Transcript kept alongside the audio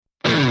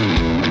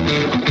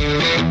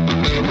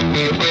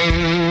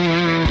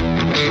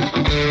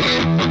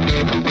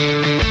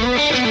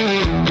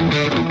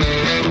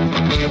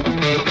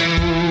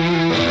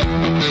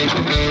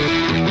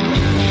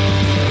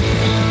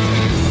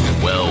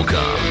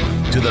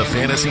to the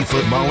Fantasy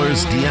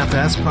Footballers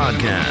DFS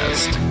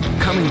podcast,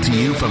 coming to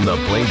you from the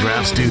Play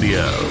Draft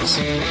Studios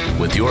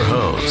with your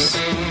hosts,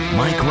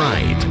 Mike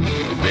Wright,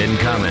 Ben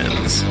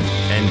Cummins,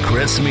 and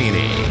Chris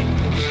Meany.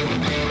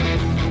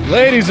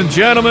 Ladies and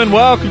gentlemen,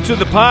 welcome to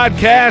the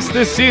podcast.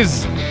 This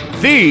is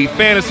the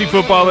Fantasy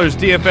Footballers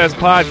DFS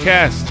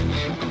podcast.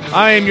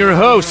 I am your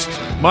host,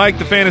 Mike,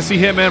 the Fantasy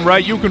Hitman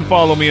Wright. You can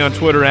follow me on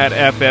Twitter at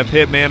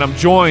FFHitman. I'm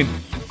joined,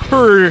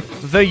 per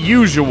the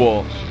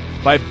usual,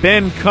 by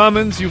Ben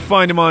Cummins. You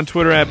find him on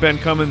Twitter at Ben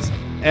Cummins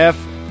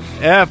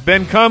FF.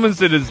 Ben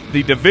Cummins, it is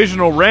the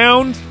divisional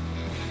round.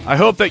 I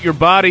hope that your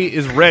body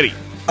is ready.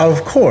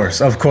 Of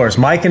course.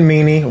 Mike and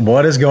Meany,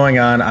 what is going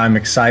on? I'm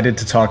excited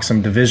to talk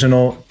some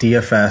divisional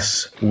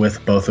DFS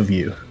with both of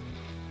you.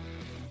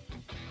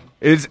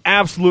 It is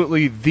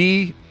absolutely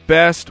the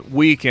best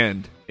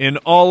weekend in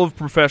all of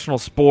professional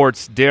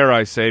sports, dare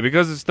I say,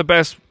 because it's the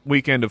best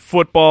weekend of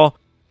football,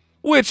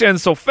 which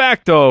ipso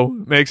facto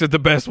makes it the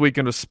best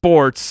weekend of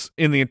sports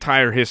in the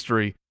entire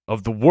history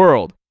of the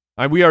world.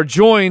 We are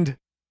joined,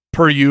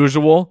 per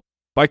usual,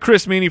 by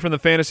Chris Meany from the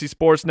Fantasy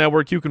Sports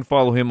Network. You can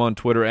follow him on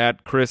Twitter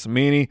at Chris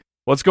Meany.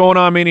 What's going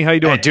on, Meany? How you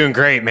doing? Hey, doing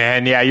great,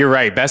 man. Yeah, you're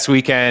right. Best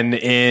weekend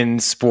in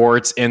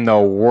sports in the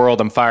world.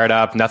 I'm fired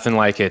up. Nothing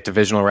like it.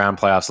 Divisional round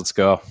playoffs. Let's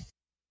go.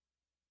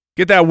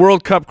 Get that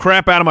World Cup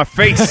crap out of my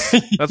face.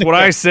 That's what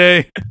I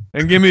say.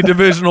 And give me a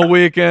divisional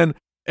weekend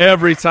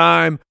every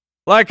time.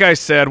 Like I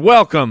said,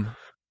 welcome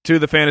to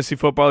the Fantasy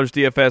Footballers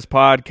DFS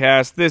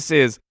podcast. This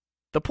is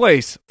the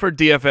place for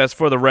DFS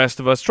for the rest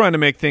of us, trying to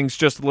make things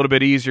just a little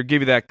bit easier,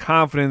 give you that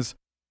confidence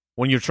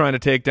when you're trying to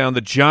take down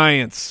the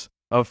giants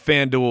of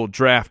FanDuel,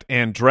 Draft,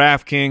 and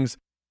DraftKings.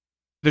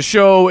 The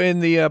show in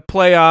the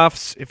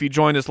playoffs, if you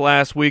joined us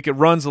last week, it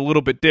runs a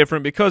little bit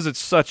different because it's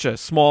such a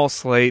small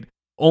slate,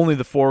 only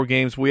the 4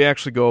 games. We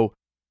actually go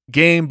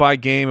game by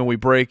game and we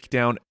break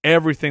down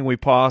everything we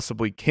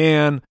possibly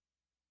can.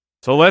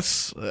 So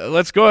let's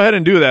go ahead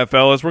and do that,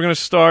 fellas. We're going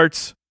to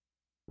start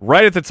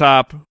right at the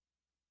top,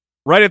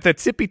 right at the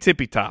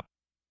tippy top.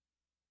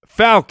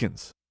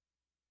 Falcons,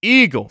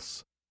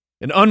 Eagles,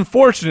 an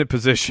unfortunate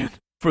position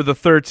for the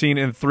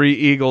 13-3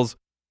 Eagles,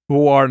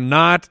 who are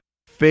not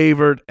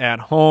favored at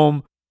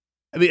home.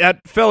 I mean,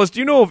 fellas, do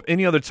you know of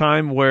any other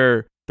time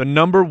where the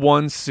number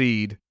 1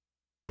 seed,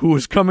 who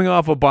is coming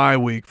off a bye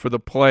week for the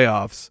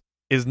playoffs,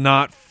 is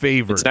not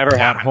favored it's never at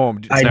happened.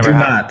 home? I do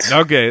not.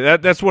 Okay,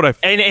 that's what I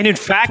And in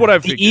fact, what I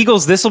the figured.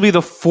 Eagles, this will be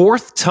the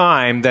 4th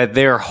time that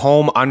they're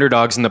home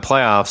underdogs in the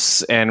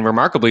playoffs. And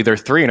remarkably, they're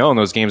 3-0 in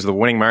those games with a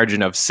winning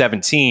margin of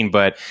 17.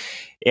 But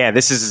yeah,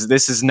 this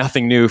is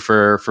nothing new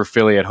for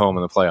Philly at home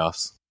in the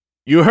playoffs.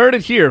 You heard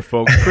it here,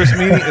 folks. Chris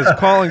Meany is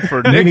calling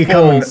for Nick Meany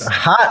coming Foles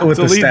hot with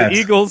to the lead stats. the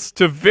Eagles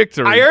to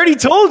victory. I already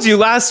told you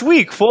last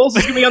week, Foles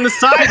is going to be on the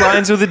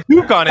sidelines with a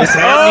Duke on his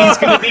head. And he's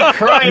going to be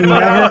crying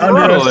about Never how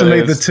brutal underestimate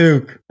it the is.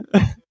 Took.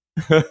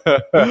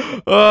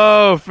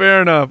 Oh,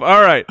 fair enough.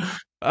 All right.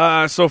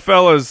 So,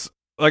 fellas,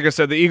 like I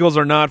said, the Eagles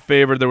are not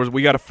favored.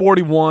 We got a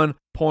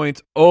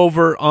 41-point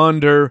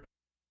over-under.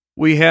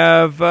 We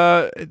have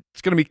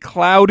it's going to be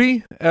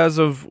cloudy as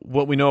of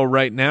what we know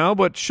right now,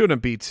 but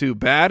shouldn't be too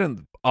bad.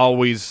 And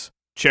always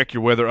check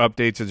your weather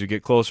updates as you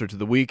get closer to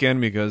the weekend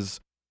because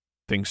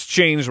things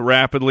change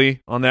rapidly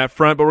on that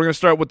front. But we're going to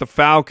start with the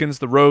Falcons,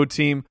 the road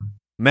team.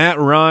 Matt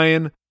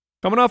Ryan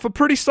coming off a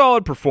pretty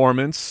solid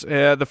performance.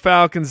 The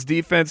Falcons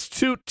defense,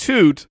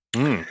 toot,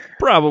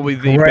 probably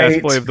the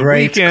best play of the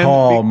great weekend.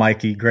 call,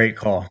 Mikey. Great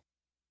call.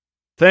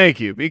 Thank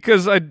you,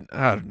 because I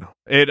don't know.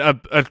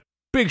 A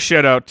big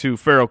shout out to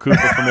Farrell Cooper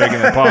for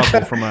making it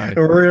possible for my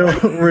Real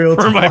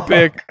for my talk.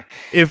 pick.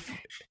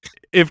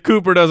 If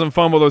Cooper doesn't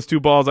fumble those 2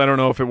 balls, I don't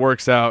know if it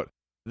works out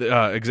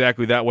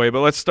exactly that way. But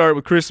let's start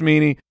with Chris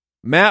Meany.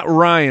 Matt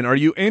Ryan, are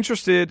you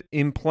interested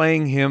in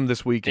playing him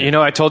this weekend? You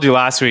know, I told you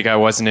last week I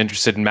wasn't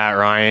interested in Matt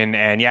Ryan,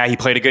 and yeah, he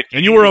played a good game.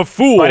 And you were a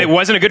fool. But it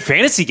wasn't a good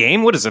fantasy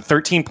game. What is it,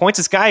 13 points?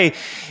 This guy,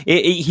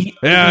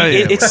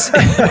 it's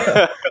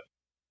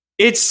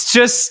it's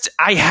just,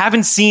 I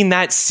haven't seen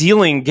that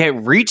ceiling get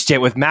reached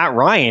yet with Matt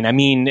Ryan. I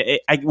mean,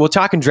 we'll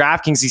talk in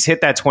DraftKings, he's hit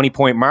that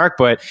 20-point mark,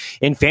 but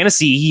in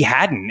fantasy, he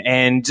hadn't.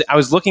 And I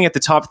was looking at the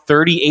top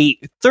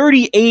 38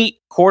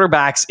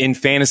 quarterbacks in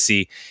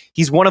fantasy.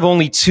 He's one of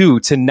only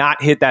 2 to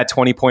not hit that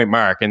 20-point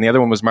mark. And the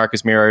other one was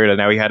Marcus Mariota.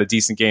 Now, he had a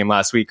decent game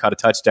last week, caught a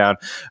touchdown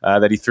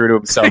that he threw to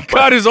himself. He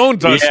caught his own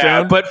touchdown.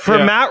 Yeah, but for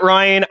Matt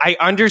Ryan, I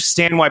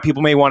understand why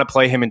people may want to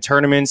play him in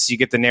tournaments. You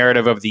get the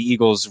narrative of the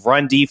Eagles'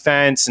 run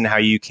defense and how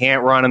you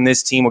can't run on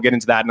this team. We'll get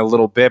into that in a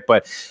little bit.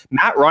 But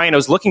Matt Ryan, I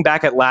was looking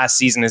back at last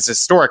season, his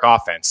historic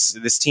offense.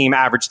 This team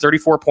averaged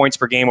 34 points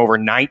per game over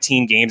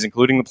 19 games,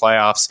 including the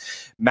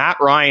playoffs. Matt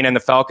Ryan and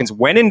the Falcons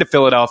went into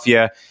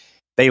Philadelphia.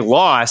 They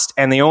lost,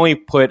 and they only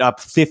put up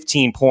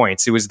 15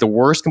 points. It was the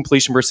worst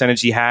completion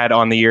percentage he had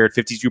on the year at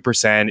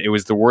 52%. It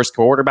was the worst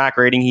quarterback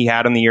rating he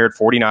had on the year at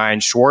 49.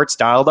 Schwartz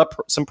dialed up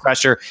some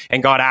pressure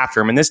and got after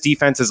him. And this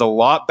defense is a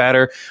lot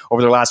better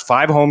over their last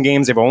 5 home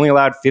games. They've only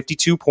allowed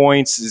 52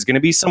 points. There's going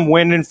to be some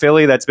wind in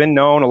Philly that's been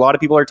known. A lot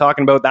of people are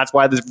talking about that's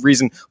why the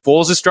reason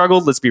Foles has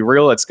struggled. Let's be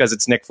real. It's because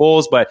it's Nick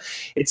Foles, but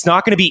it's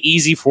not going to be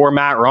easy for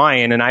Matt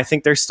Ryan. And I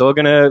think they're still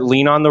going to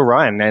lean on the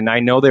run. And I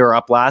know they were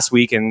up last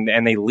week and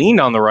they leaned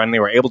on the run. They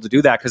were able to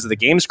do that because of the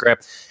game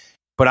script.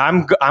 But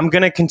I'm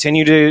going to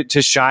continue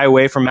to shy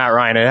away from Matt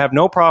Ryan. I have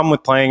no problem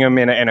with playing him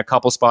in a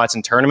couple spots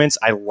in tournaments.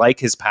 I like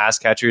his pass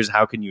catchers.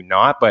 How can you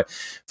not? But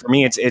for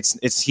me,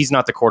 it's he's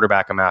not the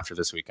quarterback I'm after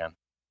this weekend.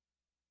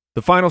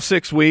 The final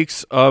 6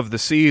 weeks of the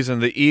season,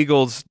 the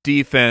Eagles'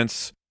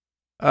 defense,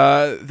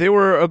 they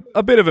were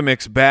a bit of a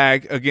mixed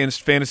bag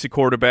against fantasy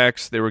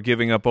quarterbacks. They were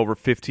giving up over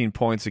 15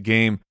 points a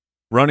game.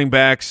 Running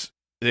backs,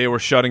 they were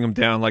shutting them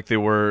down like they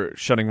were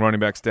shutting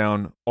running backs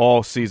down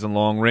all season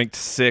long, ranked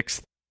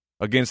 6th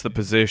against the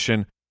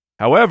position.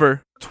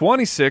 However,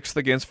 26th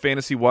against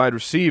fantasy wide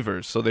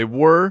receivers. So they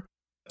were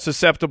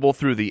susceptible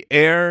through the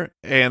air,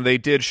 and they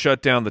did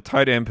shut down the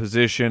tight end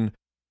position,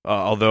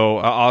 although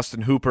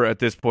Austin Hooper at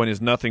this point is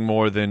nothing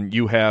more than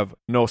you have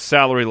no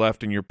salary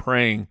left and you're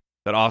praying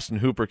that Austin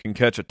Hooper can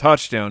catch a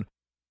touchdown.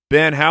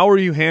 Ben, how are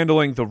you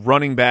handling the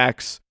running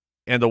backs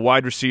and the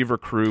wide receiver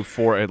crew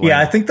for Atlanta? Yeah,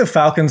 I think the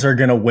Falcons are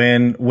going to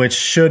win, which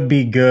should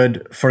be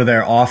good for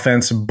their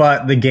offense,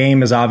 but the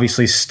game is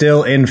obviously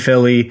still in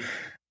Philly.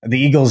 The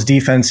Eagles'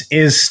 defense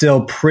is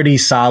still pretty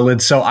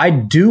solid, so I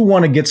do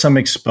want to get some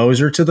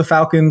exposure to the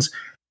Falcons,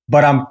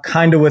 but I'm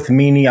kind of with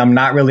Meany. I'm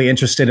not really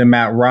interested in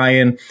Matt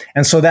Ryan,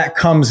 and so that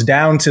comes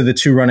down to the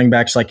 2 running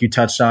backs like you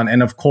touched on,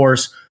 and of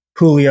course,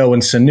 Julio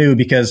and Sanu,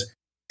 because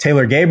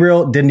Taylor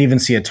Gabriel didn't even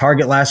see a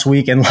target last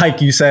week. And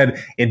like you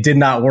said, it did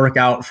not work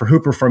out for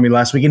Hooper for me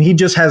last week. And he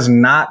just has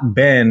not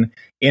been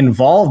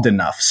involved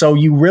enough. So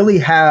you really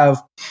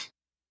have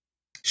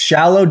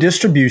shallow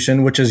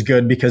distribution, which is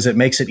good because it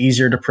makes it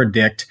easier to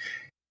predict.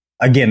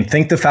 Again,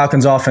 think the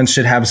Falcons offense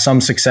should have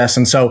some success.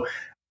 And so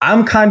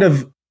I'm kind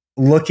of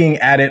looking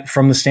at it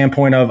from the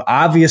standpoint of,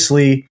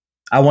 obviously,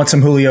 I want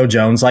some Julio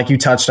Jones, like you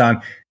touched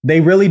on. They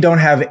really don't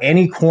have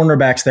any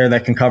cornerbacks there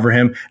that can cover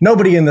him.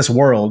 Nobody in this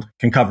world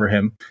can cover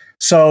him.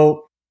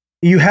 So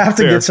you have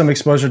to get some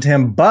exposure to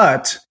him,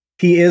 but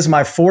he is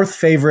my 4th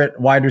favorite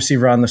wide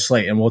receiver on the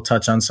slate, and we'll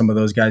touch on some of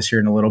those guys here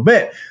in a little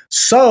bit.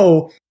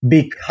 So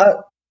because...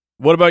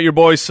 What about your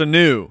boy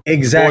Sanu?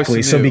 Exactly. Boy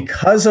Sanu. So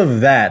because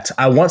of that,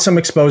 I want some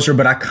exposure,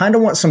 but I kind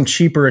of want some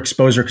cheaper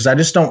exposure because I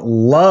just don't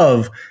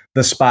love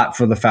the spot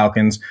for the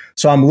Falcons.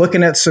 So I'm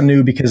looking at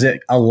Sanu because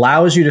it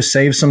allows you to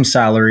save some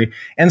salary,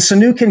 and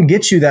Sanu can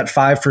get you that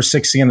 5 for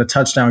 60 in a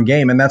touchdown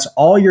game, and that's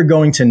all you're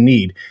going to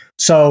need.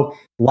 So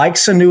like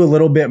Sanu a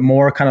little bit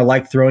more, kind of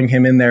like throwing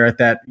him in there at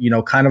that,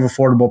 kind of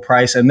affordable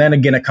price. And then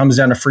again, it comes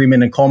down to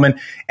Freeman and Coleman.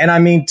 And I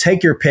mean,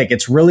 take your pick.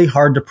 It's really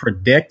hard to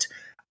predict.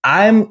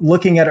 I'm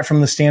looking at it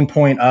from the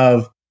standpoint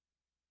of,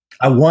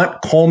 I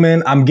want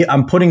Coleman.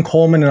 I'm putting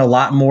Coleman in a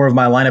lot more of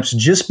my lineups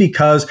just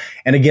because,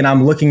 and again,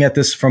 I'm looking at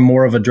this from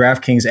more of a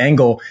DraftKings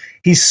angle.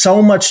 He's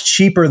so much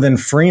cheaper than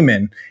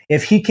Freeman.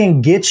 If he can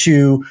get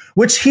you,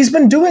 which he's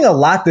been doing a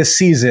lot this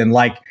season,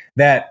 like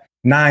that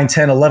 9,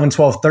 10, 11,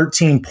 12,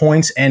 13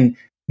 points. And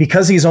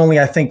because he's only,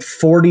 I think,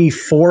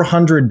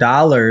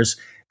 $4,400,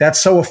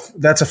 that's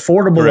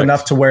affordable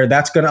enough to where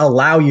that's going to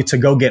allow you to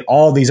go get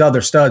all these other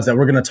studs that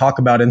we're going to talk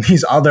about in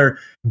these other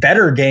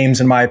better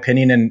games, in my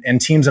opinion, and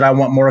teams that I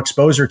want more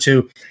exposure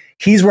to.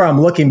 He's where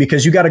I'm looking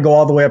because you got to go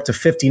all the way up to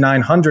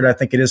 $5,900, I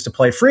think it is, to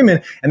play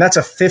Freeman, and that's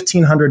a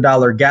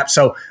 $1,500 gap.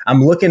 So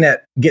I'm looking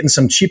at getting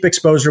some cheap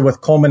exposure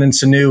with Coleman and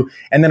Sanu,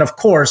 and then, of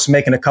course,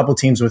 making a couple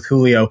teams with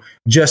Julio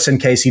just in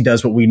case he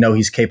does what we know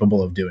he's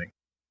capable of doing.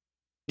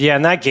 Yeah,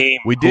 in that game,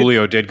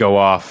 Julio did go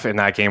off in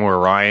that game where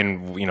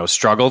Ryan,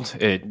 struggled.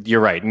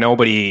 You're right.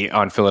 Nobody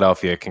on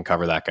Philadelphia can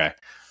cover that guy.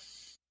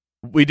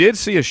 We did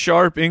see a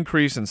sharp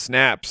increase in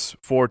snaps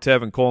for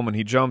Tevin Coleman.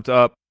 He jumped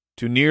up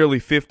to nearly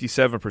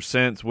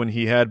 57% when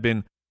he had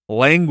been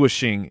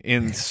languishing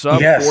in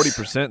sub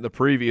 40% the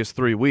previous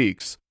 3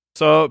 weeks.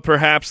 So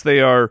perhaps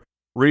they are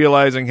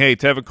realizing, hey,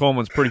 Tevin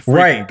Coleman's pretty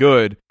freaking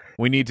good.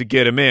 We need to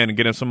get him in and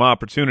get him some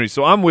opportunities.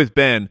 So I'm with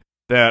Ben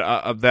that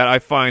I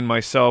find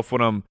myself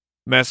when I'm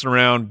messing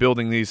around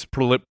building these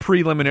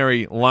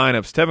preliminary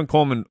lineups. Tevin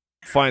Coleman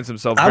finds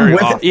himself very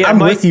often. I'm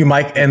with you,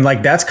 Mike, and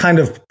like that's kind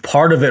of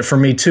part of it for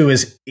me too.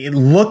 Is it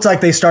looked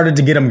like they started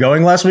to get him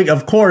going last week.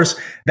 Of course,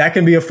 that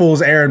can be a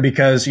fool's errand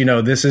because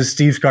this is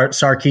Steve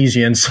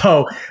Sarkisian.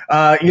 So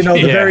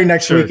the very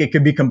next week it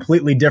could be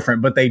completely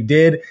different. But they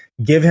did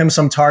give him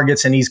some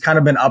targets, and he's kind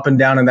of been up and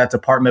down in that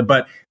department.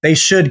 But they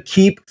should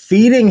keep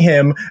feeding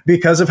him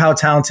because of how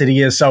talented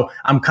he is. So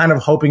I'm kind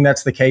of hoping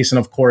that's the case, and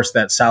of course,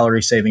 that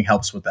salary saving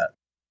helps with that.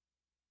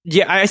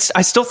 Yeah,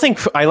 I still think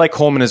I like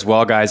Coleman as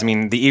well, guys. I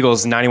mean, the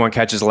Eagles, 91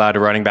 catches allowed to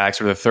running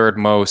backs, were the third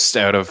most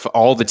out of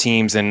all the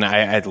teams, and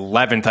at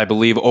 11th, I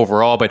believe,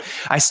 overall. But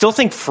I still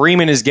think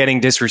Freeman is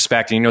getting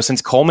disrespected. You know,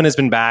 since Coleman has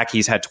been back,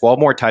 he's had 12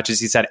 more touches.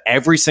 He's had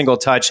every single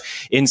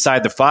touch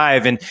inside the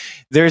 5. And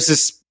there's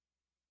this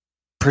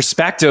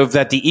perspective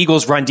that the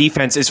Eagles' run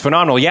defense is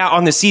phenomenal. Yeah,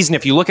 on the season,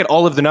 if you look at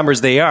all of the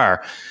numbers, they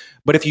are.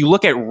 But if you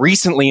look at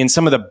recently in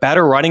some of the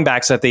better running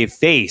backs that they've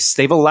faced,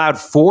 they've allowed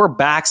 4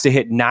 backs to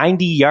hit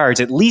 90 yards,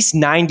 at least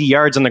 90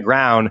 yards on the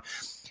ground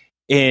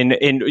in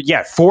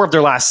 4 of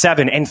their last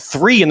 7 and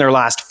 3 in their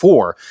last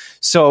 4.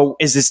 So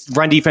is this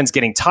run defense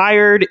getting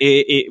tired?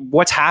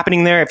 What's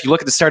happening there? If you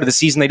look at the start of the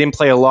season, they didn't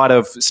play a lot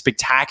of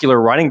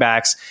spectacular running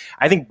backs.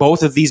 I think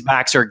both of these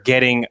backs are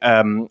getting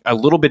a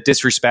little bit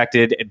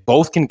disrespected.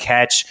 Both can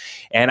catch.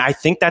 And I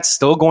think that's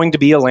still going to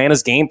be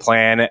Atlanta's game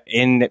plan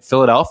in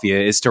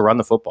Philadelphia, is to run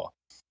the football.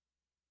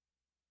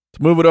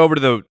 Let's move it over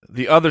to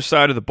the other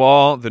side of the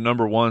ball, the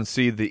number 1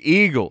 seed, the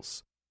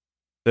Eagles.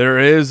 There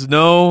is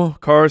no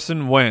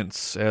Carson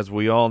Wentz. As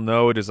we all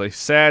know, it is a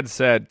sad,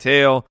 sad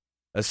tale,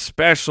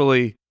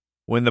 especially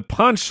when the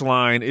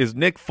punchline is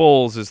Nick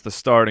Foles is the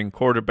starting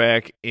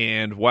quarterback.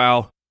 And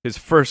while his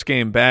first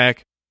game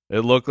back, it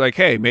looked like,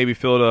 hey, maybe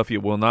Philadelphia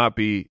will not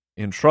be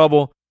in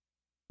trouble.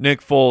 Nick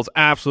Foles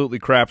absolutely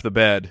crapped the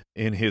bed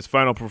in his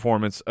final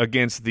performance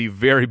against the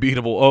very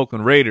beatable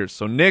Oakland Raiders.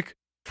 So Nick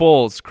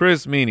Foles,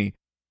 Chris Meany,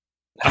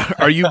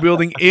 are you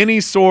building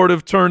any sort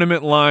of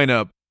tournament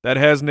lineup that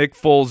has Nick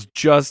Foles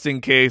just in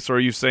case, or are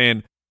you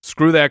saying,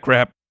 screw that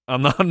crap,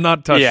 I'm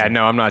not touching him? Yeah,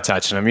 no, I'm not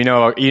touching him.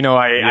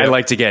 I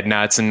like to get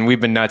nuts, and we've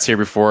been nuts here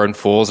before in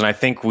Foles, and I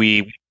think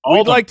we'd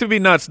like to be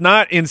nuts,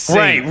 not insane.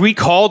 Right, we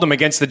called him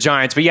against the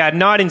Giants, but yeah,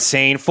 not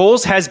insane.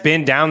 Foles has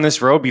been down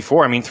this road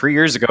before. I mean, 3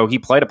 years ago, he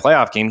played a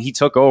playoff game. He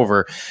took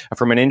over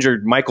from an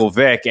injured Michael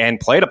Vick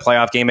and played a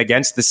playoff game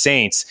against the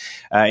Saints.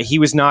 He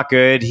was not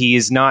good. He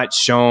has not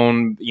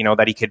shown,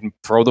 that he can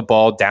throw the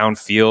ball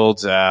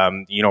downfield.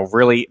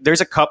 Really,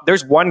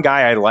 there's one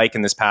guy I like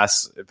in this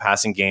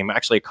passing game,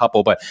 actually a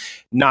couple, but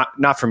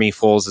not for me.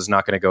 Foles is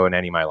not going to go in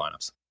any of my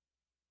lineups.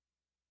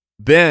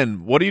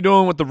 Ben, what are you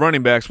doing with the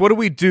running backs? What do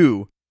we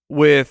do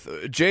with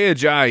Jay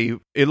Ajayi?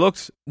 It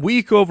looks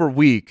week over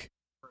week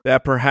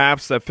that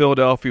perhaps that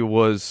Philadelphia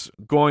was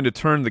going to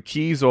turn the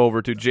keys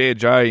over to Jay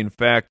Ajayi. In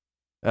fact,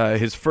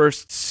 his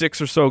first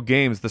 6 or so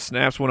games, the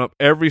snaps went up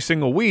every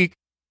single week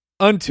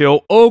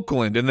until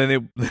Oakland, and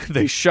then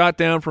they shot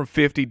down from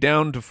 50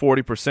 down to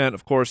 40%.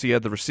 Of course, he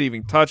had the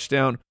receiving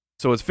touchdown,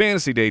 so his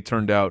fantasy day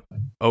turned out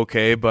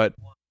okay, but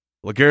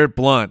LeGarrette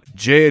Blount,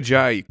 Jay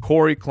Ajayi,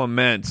 Corey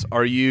Clement,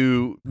 are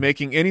you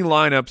making any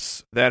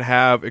lineups that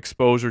have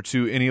exposure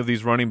to any of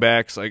these running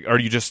backs? Like, are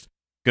you just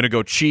going to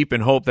go cheap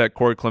and hope that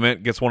Corey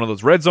Clement gets one of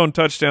those red zone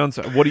touchdowns?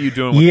 What are you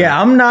doing with that?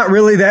 I'm not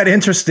really that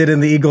interested in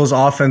the Eagles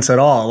offense at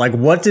all. Like,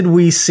 what did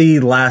we see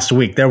last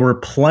week? There were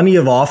plenty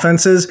of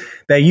offenses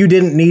that you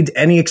didn't need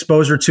any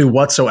exposure to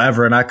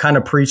whatsoever. And I kind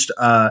of preached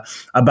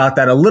about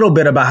that a little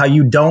bit, about how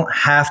you don't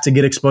have to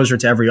get exposure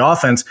to every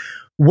offense.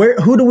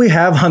 Who do we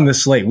have on the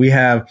slate? We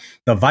have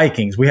the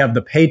Vikings, we have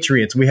the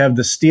Patriots, we have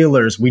the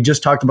Steelers. We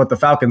just talked about the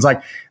Falcons.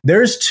 Like,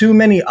 there's too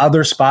many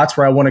other spots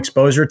where I want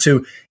exposure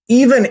to,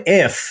 even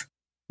if,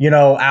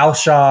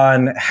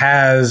 Alshon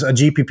has a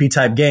GPP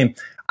type game,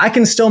 I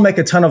can still make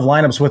a ton of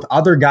lineups with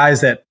other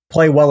guys that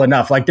play well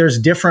enough. Like, there's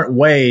different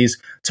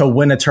ways to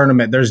win a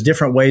tournament. There's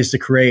different ways to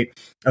create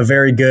a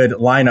very good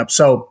lineup.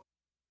 So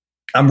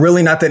I'm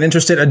really not that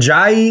interested.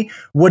 Ajayi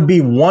would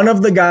be one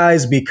of the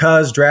guys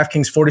because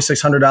DraftKings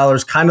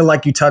 $4,600, kind of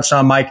like you touched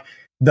on, Mike.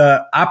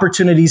 The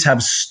opportunities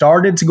have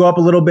started to go up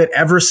a little bit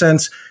ever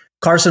since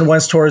Carson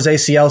Wentz tore his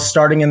ACL,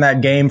 starting in that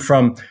game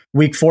from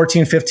week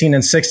 14, 15,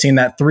 and 16,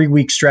 that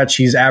 3-week stretch.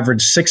 He's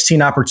averaged 16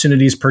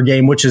 opportunities per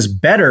game, which is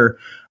better,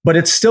 but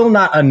it's still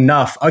not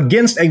enough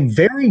against a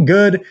very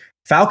good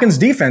Falcons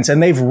defense.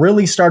 And they've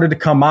really started to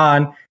come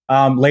on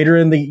later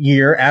in the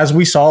year, as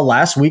we saw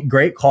last week.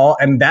 Great call.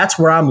 And that's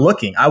where I'm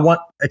looking. I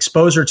want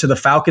exposure to the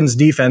Falcons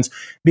defense,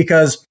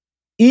 because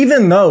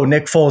even though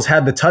Nick Foles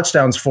had the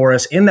touchdowns for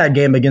us in that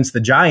game against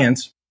the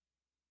Giants,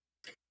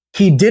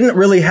 he didn't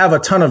really have a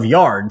ton of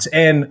yards.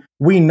 And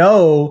we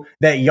know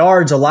that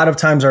yards a lot of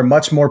times are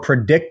much more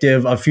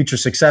predictive of future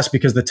success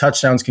because the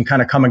touchdowns can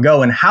kind of come and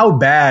go. And how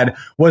bad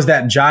was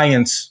that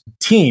Giants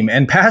team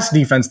and pass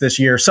defense this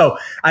year? So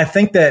I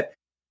think that,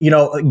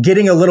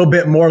 getting a little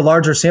bit more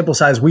larger sample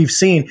size, we've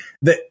seen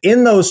that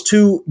in those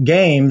 2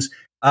 games,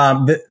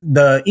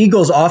 the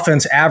Eagles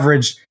offense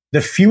averaged the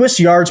fewest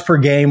yards per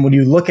game when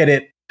you look at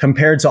it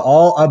compared to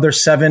all other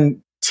 7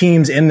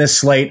 teams in this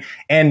slate.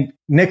 And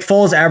Nick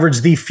Foles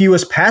averaged the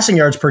fewest passing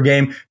yards per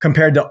game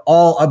compared to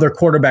all other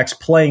quarterbacks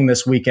playing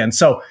this weekend.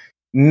 So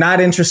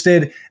not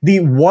interested. The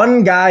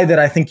one guy that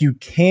I think you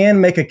can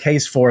make a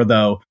case for,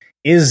 though,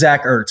 is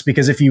Zach Ertz,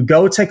 because if you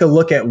go take a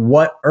look at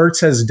what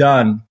Ertz has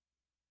done,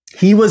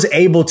 he was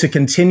able to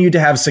continue to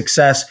have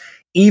success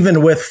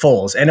even with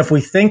Foles. And if we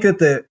think that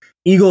the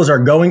Eagles are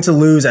going to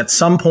lose at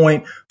some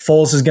point.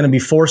 Foles is going to be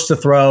forced to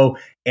throw.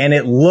 And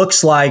it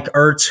looks like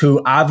Ertz,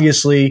 who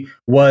obviously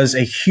was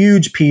a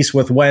huge piece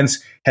with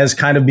Wentz, has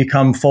kind of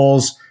become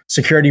Foles'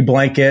 security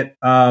blanket,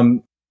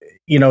 so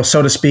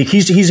to speak.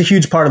 He's a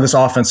huge part of this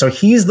offense. So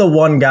he's the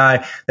one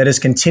guy that has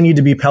continued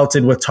to be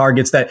pelted with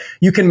targets that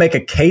you can make a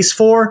case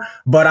for,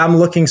 but I'm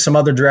looking some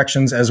other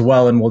directions as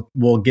well, and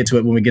we'll get to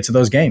it when we get to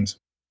those games.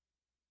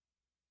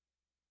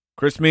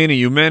 Chris Meany,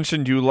 you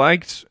mentioned you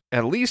liked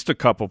at least a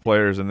couple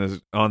players on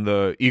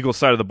the Eagles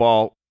side of the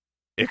ball.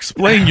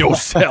 Explain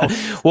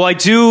yourself. Well, I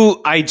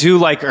do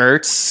like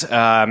Ertz.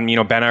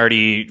 Ben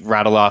already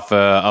rattled off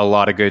a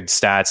lot of good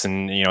stats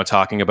and,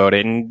 talking about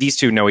it. And these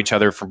two know each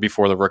other from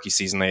before the rookie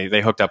season.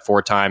 They hooked up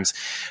 4 times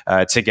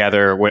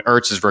together with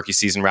Ertz's rookie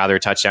season, rather a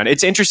touchdown.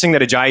 It's interesting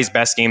that Ajayi's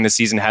best game this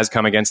season has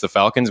come against the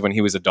Falcons when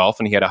he was a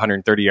Dolphin. He had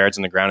 130 yards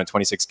on the ground and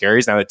 26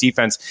 carries. Now the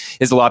defense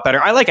is a lot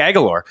better. I like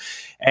Aguilar.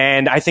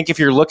 And I think if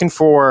you're looking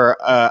for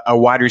a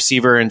wide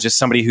receiver and just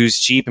somebody who's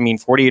cheap,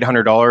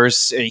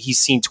 $4,800, he's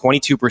seen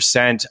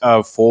 22%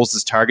 of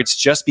Foles' targets,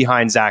 just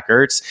behind Zach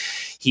Ertz.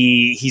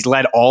 He's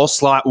led all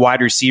slot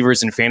wide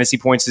receivers in fantasy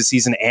points this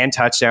season and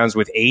touchdowns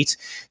with 8.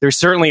 There's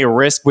certainly a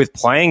risk with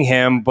playing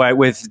him, but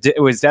with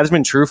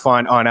Desmond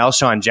Trufant on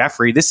Alshon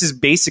Jeffrey, this is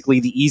basically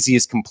the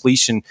easiest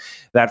completion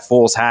that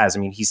Foles has.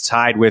 He's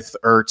tied with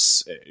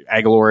Ertz,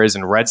 Aguilar is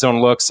in red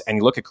zone looks, and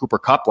you look at Cooper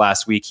Kupp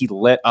last week, he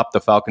lit up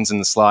the Falcons in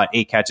the slot,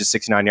 8 catches,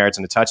 69 yards,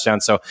 and a touchdown.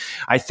 So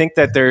I think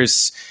that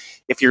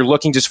if you're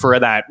looking just for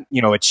that,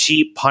 a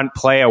cheap punt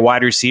play, a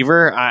wide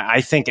receiver,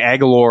 I think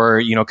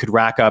Aguilar, could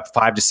rack up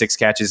 5 to 6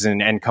 catches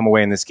and come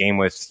away in this game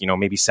with,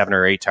 maybe 7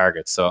 or 8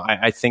 targets. So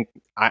I think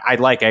I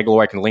like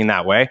Aguilar. I can lean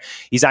that way.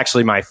 He's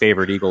actually my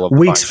favorite Eagle of the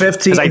weeks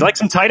 15. Because I like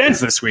some tight ends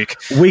this week.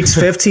 Weeks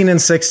 15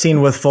 and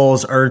 16 with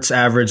Foles, Ertz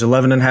average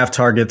 11.5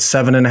 targets,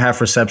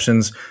 7.5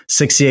 receptions,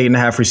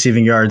 68.5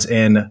 receiving yards,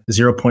 and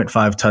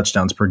 0.5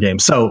 touchdowns per game.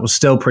 So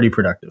still pretty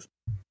productive.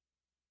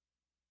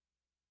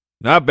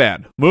 Not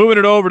bad. Moving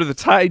it over to the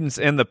Titans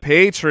and the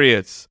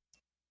Patriots.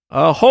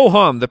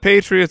 Ho-hum, the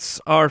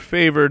Patriots are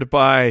favored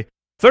by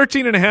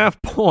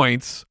 13.5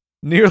 points,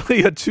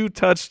 nearly a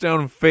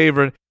 2-touchdown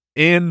favorite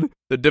in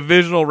the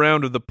divisional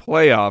round of the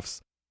playoffs.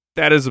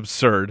 That is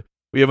absurd.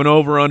 We have an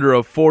over-under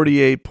of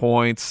 48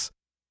 points.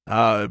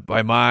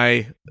 By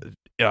my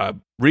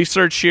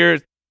research here,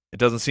 it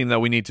doesn't seem that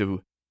we need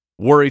to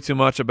worry too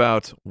much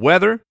about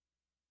weather.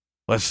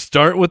 Let's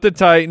start with the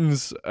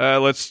Titans.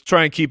 Let's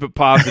try and keep it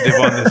positive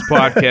on this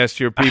podcast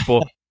here,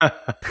 people.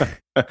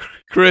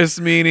 Chris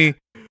Meany,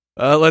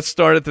 let's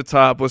start at the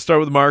top. Let's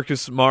start with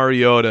Marcus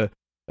Mariota.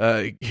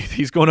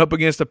 He's going up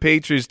against a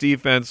Patriots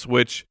defense,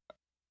 which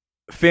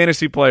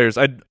fantasy players,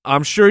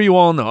 I'm sure you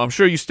all know. I'm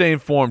sure you stay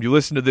informed. You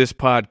listen to this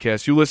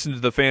podcast. You listen to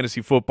the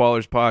Fantasy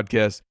Footballers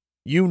podcast.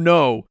 You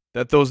know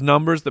that those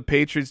numbers the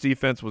Patriots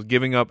defense was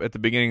giving up at the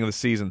beginning of the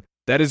season,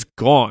 that is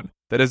gone.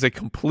 That is a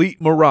complete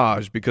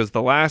mirage because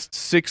the last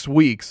 6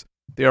 weeks,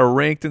 they are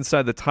ranked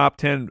inside the top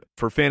 10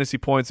 for fantasy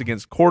points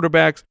against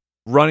quarterbacks,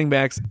 running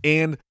backs,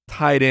 and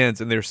tight ends,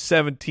 and they're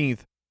 17th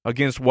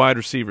against wide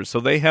receivers.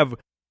 So they have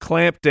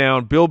clamped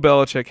down. Bill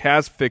Belichick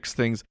has fixed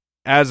things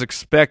as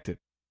expected.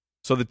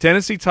 So the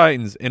Tennessee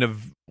Titans, in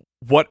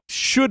what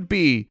should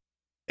be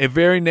a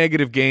very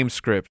negative game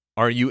script,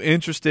 are you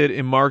interested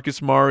in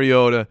Marcus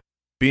Mariota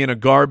being a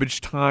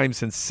garbage time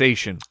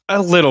sensation?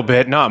 A little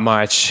bit, not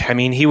much.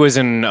 He was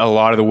in a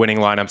lot of the winning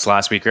lineups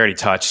last week. We already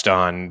touched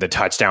on the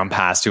touchdown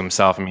pass to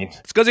himself.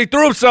 It's because he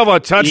threw himself a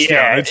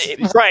touchdown.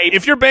 Yeah, right.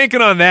 If you're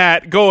banking on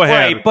that, go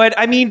ahead. Right, but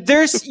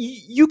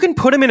you can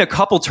put him in a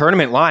couple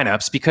tournament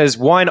lineups because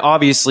one,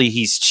 obviously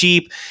he's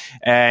cheap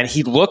and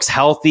he looks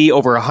healthy,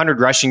 over 100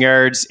 rushing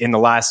yards in the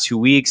last 2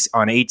 weeks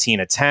on 18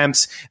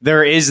 attempts.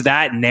 There is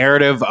that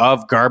narrative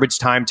of garbage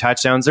time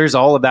touchdowns. There's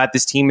all of that.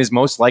 This team is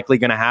most likely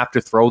going to have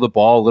to throw the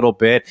ball a little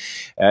bit.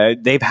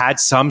 They've had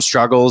some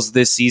struggles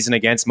this season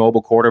against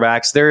mobile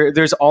quarterbacks.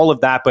 There's all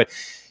of that, but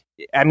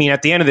at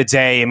the end of the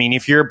day,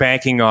 if you're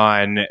banking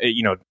on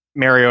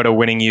Mariota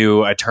winning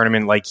you a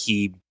tournament like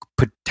he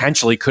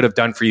potentially could have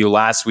done for you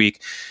last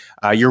week,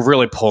 you're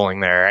really pulling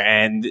there.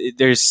 And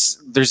there's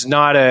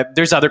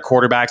other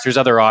quarterbacks, there's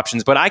other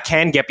options, but I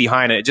can get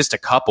behind it, just a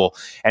couple,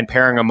 and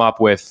pairing them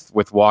up with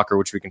Walker,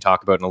 which we can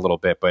talk about in a little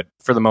bit. But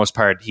for the most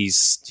part,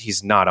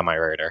 he's not on my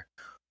radar.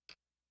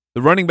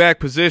 The running back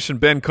position,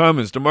 Ben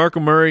Cummins.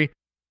 DeMarco Murray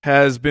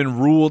has been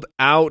ruled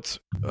out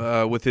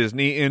with his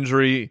knee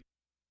injury,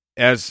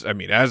 as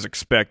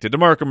expected.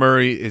 DeMarco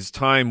Murray, his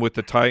time with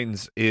the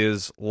Titans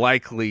is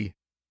likely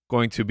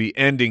going to be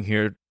ending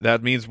here.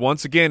 That means,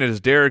 once again, it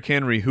is Derrick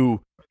Henry who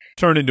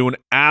turned into an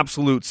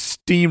absolute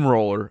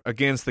steamroller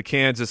against the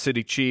Kansas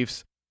City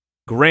Chiefs.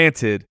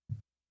 Granted,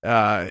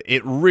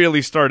 it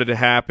really started to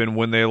happen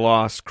when they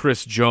lost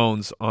Chris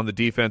Jones on the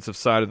defensive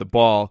side of the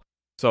ball.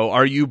 So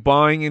are you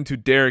buying into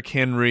Derrick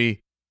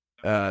Henry?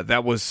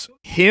 That was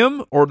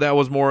him, or that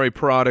was more a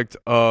product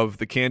of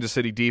the Kansas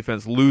City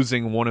defense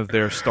losing one of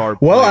their star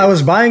players? Well, I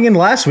was buying in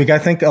last week. I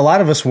think a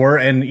lot of us were,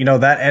 and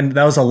that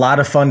was a lot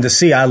of fun to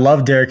see. I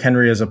love Derrick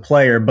Henry as a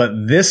player, but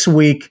this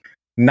week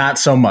not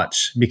so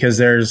much, because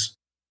there's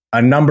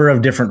a number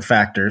of different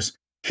factors.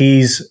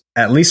 He's,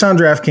 at least on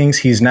DraftKings,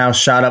 he's now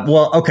shot up.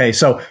 Well, okay,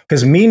 so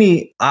because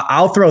Meany,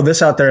 I'll throw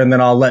this out there and then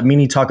I'll let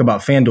Meany talk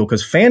about FanDuel,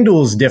 because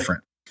FanDuel is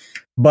different.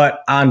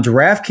 But on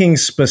DraftKings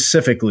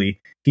specifically,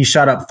 he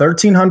shot up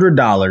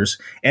 $1,300.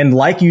 And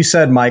like you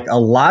said, Mike, a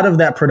lot of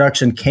that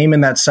production came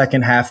in that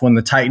second half when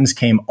the Titans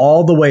came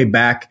all the way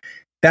back.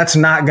 That's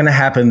not going to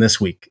happen this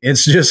week.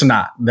 It's just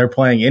not. They're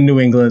playing in New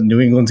England. New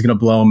England's going to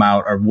blow them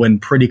out or win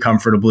pretty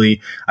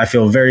comfortably. I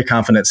feel very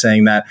confident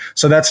saying that.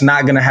 So that's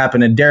not going to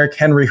happen. And Derrick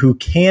Henry, who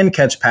can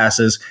catch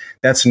passes,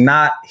 that's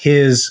not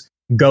his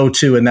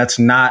go-to, and that's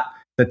not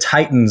the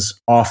Titans'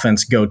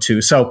 offense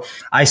go-to. So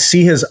I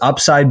see his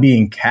upside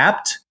being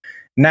capped.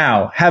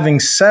 Now, having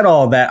said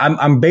all that,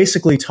 I'm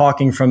basically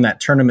talking from that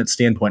tournament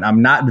standpoint.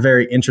 I'm not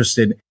very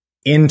interested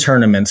in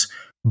tournaments,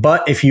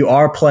 but if you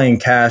are playing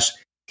cash,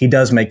 he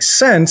does make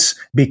sense,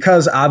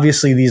 because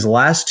obviously these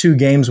last two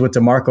games with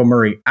DeMarco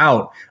Murray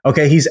out,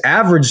 okay, he's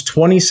averaged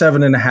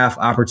 27.5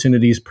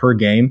 opportunities per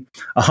game,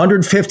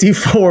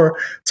 154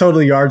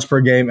 total yards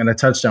per game, and a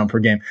touchdown per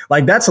game.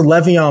 Like, that's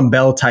Le'Veon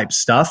Bell type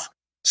stuff.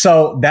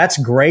 So that's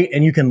great,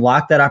 and you can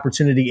lock that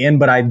opportunity in.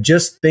 But I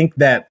just think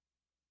that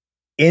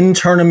in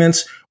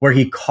tournaments where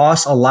he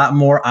costs a lot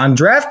more on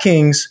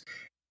DraftKings,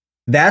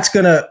 that's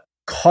going to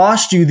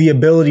cost you the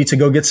ability to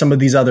go get some of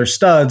these other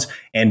studs.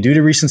 And due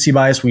to recency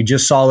bias, we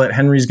just saw that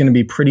Henry's going to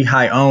be pretty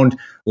high owned.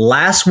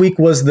 Last week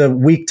was the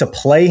week to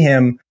play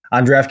him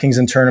on DraftKings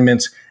in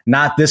tournaments,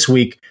 not this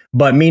week.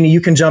 But Meany,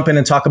 you can jump in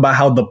and talk about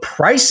how the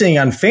pricing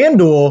on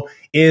FanDuel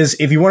is.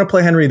 If you want to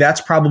play Henry, that's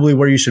probably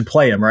where you should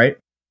play him, right?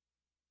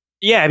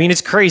 Yeah, I mean,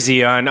 it's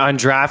crazy on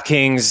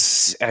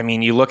DraftKings. I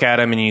mean, you look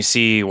at him and you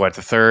see the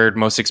third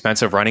most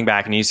expensive running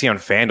back, and you see on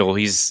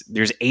FanDuel,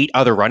 there's 8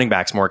 other running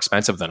backs more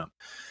expensive than him.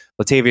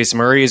 Latavius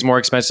Murray is more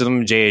expensive than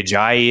him. Jay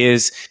Ajayi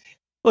is.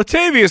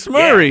 Latavius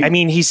Murray. Yeah, I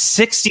mean, he's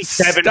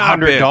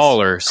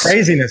 $6,700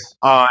 craziness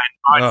on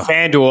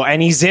FanDuel,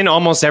 and he's in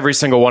almost every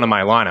single one of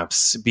my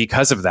lineups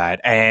because of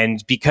that.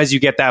 And because you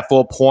get that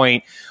full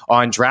point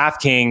on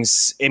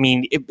DraftKings, I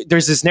mean,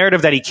 there's this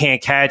narrative that he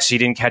can't catch. He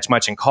didn't catch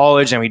much in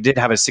college, and we did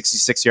have a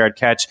 66-yard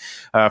catch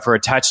for a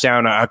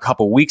touchdown a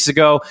couple weeks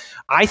ago.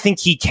 I think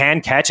he can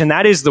catch, and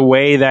that is the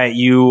way that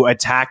you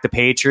attack the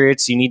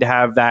Patriots. You need to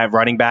have that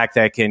running back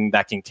that can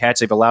catch.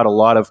 They've allowed a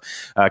lot of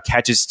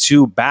catches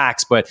to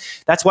backs, but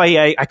that's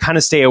why I kind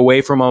of stay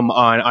away from him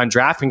on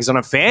DraftKings. On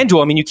a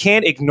FanDuel, I mean, you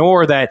can't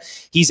ignore that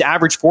he's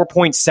averaged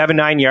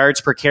 4.79 yards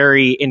per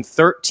carry in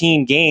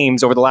 13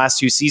 games over the last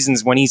 2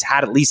 seasons when he's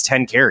had at least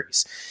 10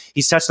 carries.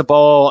 He's touched the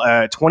ball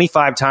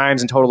 25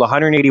 times and total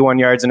 181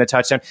 yards and a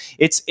touchdown.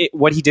 It's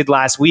what he did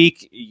last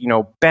week. You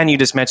know, Ben, you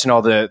just mentioned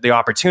all the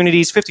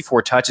opportunities,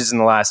 54 touches in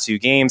the last 2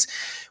 games.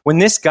 When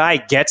this guy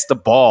gets the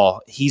ball,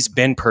 he's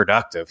been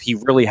productive. He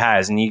really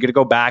has. And you got to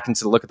go back and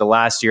look at the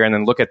last year and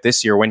then look at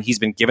this year when he's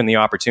been given the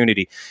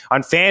opportunity.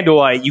 On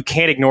FanDuel, you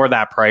can't ignore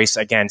that price.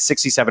 Again,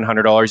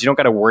 $6,700. You don't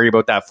got to worry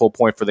about that full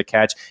point for the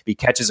catch. If he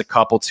catches a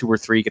couple, 2 or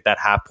 3, get that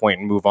half point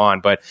and move on.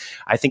 But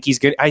I think he's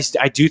good. I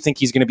do think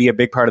he's going to be a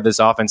big part of this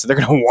offense. So they're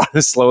going to want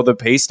to slow the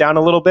pace down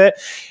a little bit.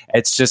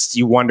 It's just,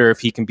 you wonder if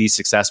he can be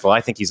successful.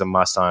 I think he's a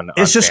must on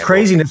It's just FanDuel.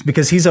 Craziness,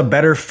 because he's a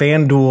better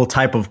FanDuel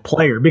type of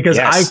player. Because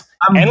yes.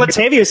 And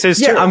Latavius is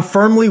too. I'm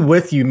firmly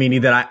with you, Meany,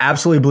 that I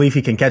absolutely believe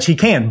he can catch. He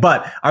can,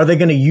 but are they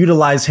going to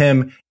utilize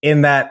him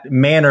in that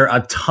manner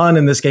a ton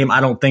in this game? I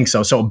don't think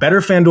so. So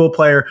better FanDuel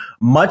player,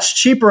 much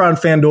cheaper on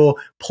FanDuel.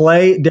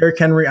 Play Derrick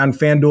Henry on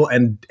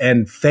FanDuel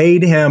and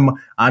fade him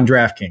on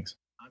DraftKings.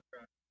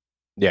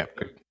 Yeah.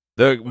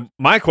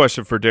 My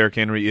question for Derrick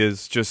Henry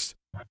is just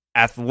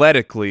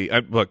athletically.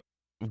 Look,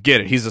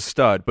 get it. He's a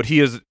stud, but he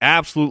is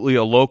absolutely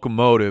a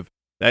locomotive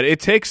that it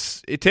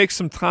takes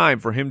some time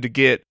for him to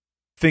get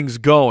things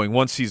going.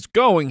 Once he's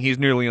going, he's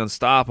nearly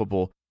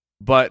unstoppable.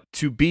 But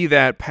to be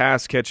that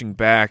pass-catching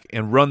back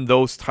and run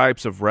those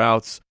types of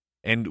routes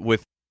and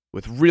with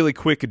really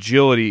quick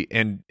agility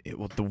and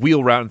with the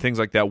wheel route and things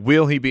like that,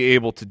 will he be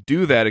able to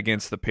do that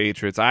against the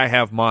Patriots? I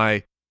have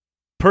my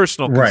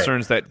personal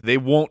concerns that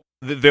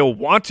they'll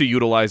want to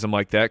utilize him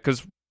like that,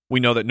 because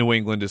we know that New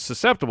England is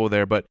susceptible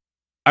there, but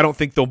I don't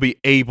think they'll be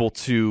able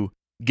to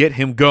get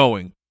him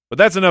going. But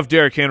that's enough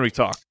Derrick Henry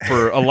talk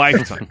for a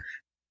lifetime.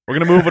 We're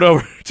gonna move it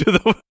over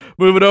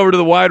to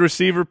the wide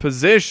receiver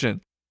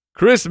position.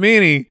 Chris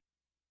Meany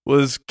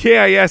was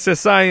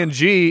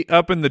KISSING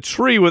up in the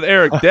tree with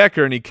Eric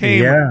Decker, and he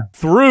came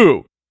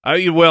through.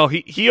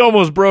 He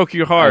almost broke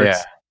your hearts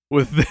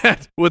with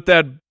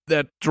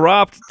that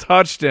dropped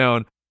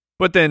touchdown,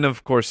 but then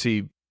of course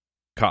he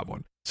caught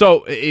one.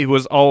 So it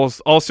was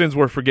all sins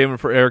were forgiven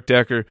for Eric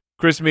Decker.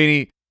 Chris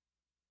Meany,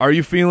 are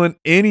you feeling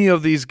any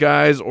of these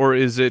guys, or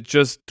is it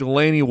just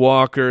Delanie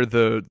Walker,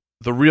 the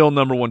real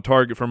number one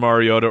target for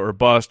Mariota, or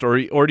bust,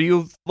 or do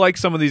you like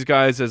some of these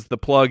guys as the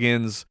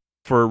plug-ins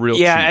for a real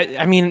cheap.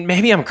 I mean,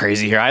 maybe I'm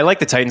crazy here. I like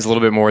the Titans a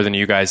little bit more than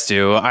you guys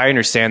do. I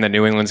understand that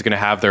New England's going to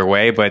have their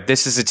way, but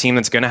this is a team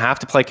that's going to have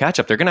to play catch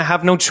up. They're going to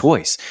have no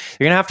choice.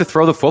 They're going to have to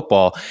throw the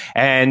football.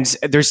 And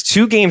there's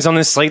 2 games on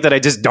this slate that I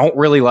just don't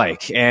really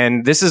like.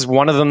 And this is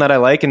one of them that I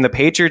like. And the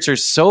Patriots are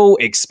so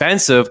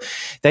expensive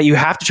that you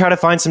have to try to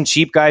find some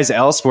cheap guys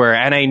elsewhere.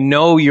 And I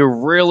know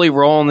you're really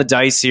rolling the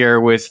dice here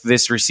with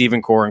this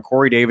receiving core and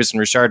Corey Davis and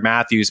Rashard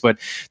Matthews. But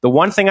the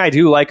one thing I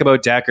do like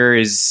about Decker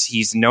is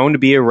he's known to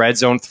be a red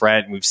zone threat.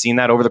 And we've seen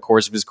that over the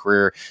course of his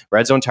career.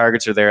 Red zone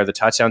targets are there. The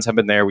touchdowns have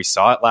been there. We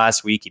saw it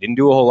last week. He didn't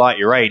do a whole lot.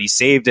 You're right. He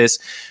saved us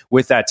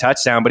with that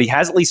touchdown, but he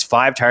has at least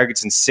 5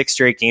 targets in 6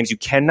 straight games. You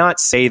cannot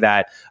say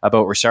that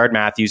about Rashard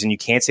Matthews, and you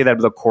can't say that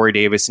about Corey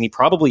Davis. And he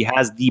probably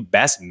has the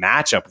best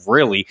matchup,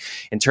 really,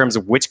 in terms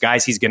of which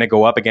guys he's going to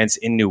go up against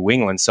in New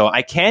England. So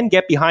I can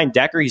get behind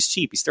Decker. He's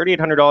cheap. He's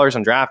 $3,800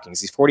 on DraftKings.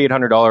 He's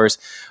 $4,800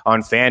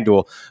 on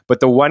FanDuel.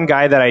 But the one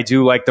guy that I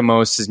do like the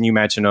most, as you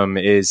mentioned him,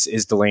 is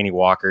Delanie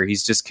Walker.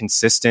 He's just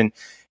consistent.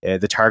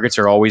 The targets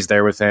are always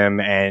there with him,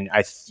 and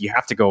you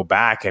have to go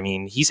back. I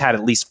mean, he's had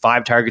at least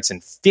 5 targets in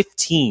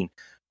 15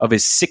 of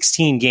his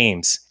 16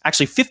 games.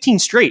 Actually, 15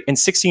 straight, and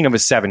 16 of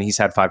his 7, he's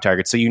had 5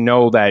 targets. So you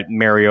know that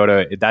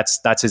Mariota,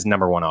 that's his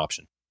number 1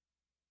 option.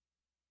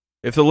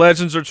 If the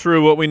legends are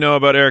true, what we know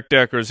about Eric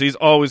Decker is he's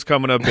always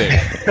coming up big.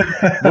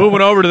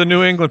 Moving over to the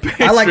New England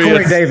Patriots. I like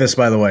Corey Davis,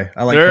 by the way.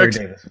 Corey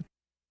Davis.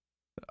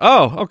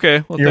 Oh,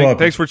 okay. Well,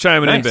 thanks for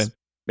chiming in, Ben.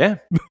 Yeah,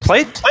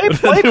 play a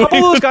couple of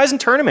those guys in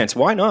tournaments.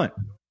 Why not?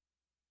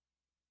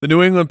 The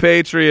New England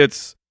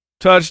Patriots,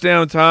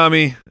 touchdown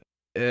Tommy.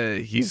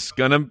 He's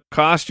going to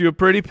cost you a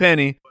pretty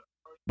penny,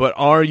 but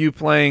are you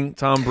playing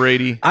Tom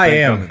Brady? I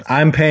am.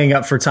 I'm paying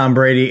up for Tom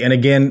Brady. And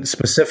again,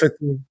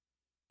 specifically.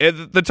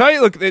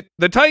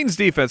 The Titans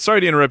defense,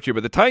 sorry to interrupt you,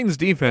 but the Titans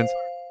defense,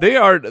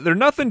 they're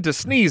nothing to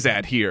sneeze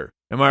at here.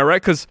 Am I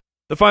right? Because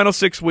the final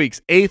 6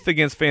 weeks, 8th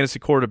against fantasy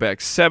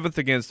quarterbacks, 7th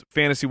against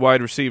fantasy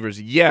wide receivers.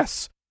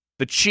 Yes,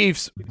 the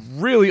Chiefs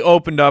really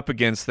opened up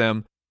against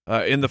them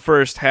in the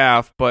first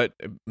half, but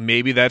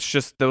maybe that's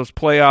just those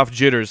playoff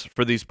jitters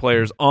for these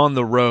players on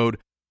the road,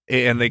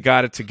 and they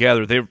got it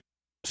together. They're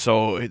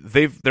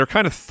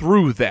kind of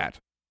through that,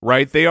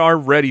 right? They are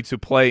ready to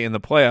play in the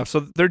playoffs.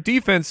 So their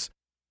defense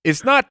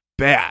is not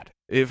bad.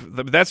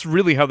 That's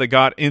really how they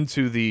got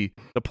into the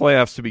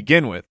playoffs to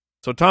begin with.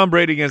 So Tom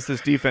Brady against this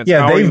defense.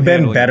 Yeah, they've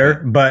been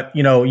better, but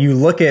you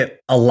look at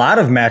a lot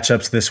of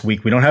matchups this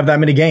week. We don't have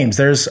that many games.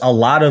 There's a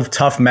lot of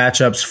tough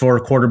matchups for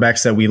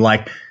quarterbacks that we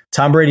like.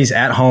 Tom Brady's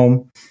at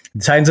home.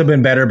 The Titans have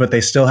been better, but they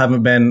still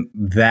haven't been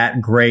that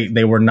great.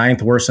 They were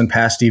 9th worst in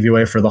pass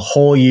DVOA for the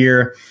whole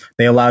year.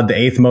 They allowed the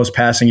 8th most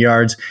passing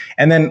yards.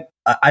 And then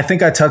I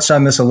think I touched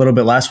on this a little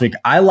bit last week.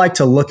 I like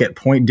to look at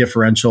point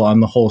differential on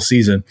the whole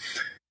season.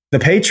 The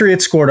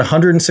Patriots scored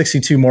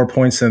 162 more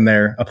points than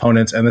their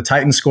opponents, and the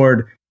Titans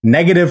scored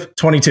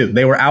 -22.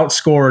 They were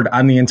outscored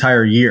on the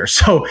entire year.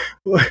 So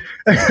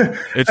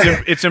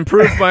it's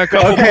improved by a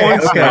couple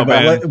points now,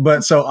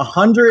 but so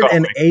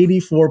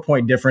 184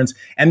 point difference.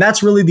 And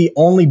that's really the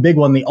only big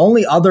one. The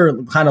only other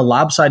kind of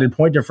lopsided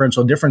point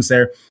differential difference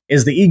there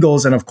is the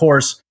Eagles. And of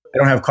course, they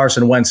don't have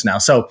Carson Wentz now.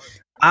 So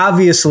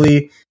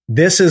obviously,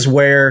 this is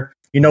where,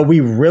 we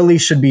really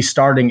should be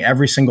starting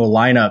every single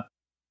lineup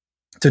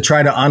to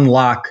try to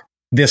unlock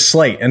this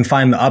slate and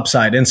find the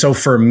upside. And so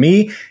for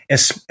me,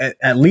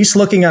 at least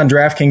looking on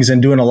DraftKings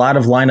and doing a lot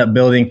of lineup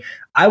building,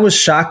 I was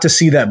shocked to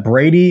see that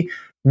Brady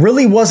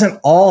really wasn't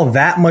all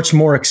that much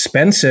more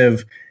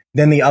expensive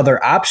than the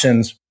other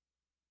options.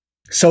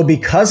 So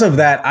because of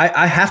that,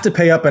 I have to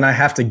pay up and I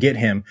have to get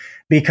him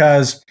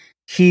because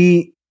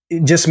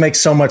it just makes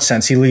so much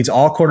sense. He leads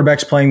all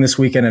quarterbacks playing this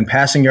weekend in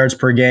passing yards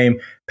per game,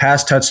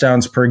 pass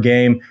touchdowns per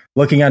game.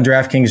 Looking on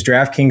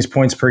DraftKings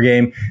points per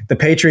game. The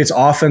Patriots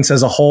offense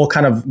as a whole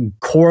kind of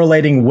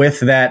correlating with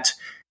that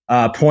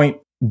point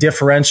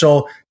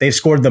differential. They've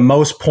scored the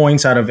most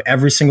points out of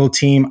every single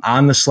team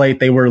on the slate.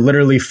 They were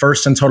literally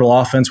first in total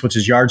offense, which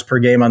is yards per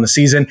game on the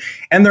season,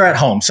 and they're at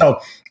home. So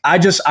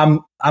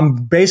I'm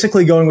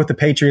basically going with the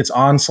Patriots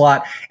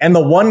onslaught. And the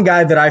one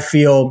guy that I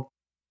feel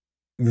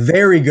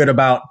very good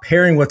about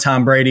pairing with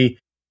Tom Brady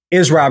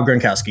is Rob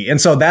Gronkowski.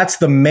 And so that's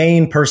the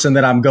main person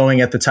that I'm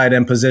going at the tight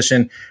end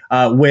position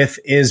with,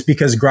 is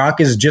because Gronk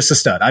is just a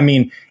stud. I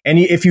mean, and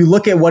if you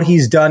look at what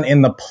he's done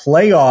in the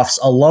playoffs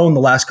alone the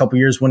last couple of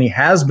years when he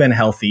has been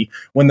healthy,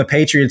 when the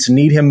Patriots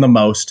need him the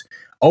most,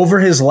 over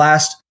his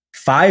last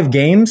 5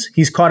 games,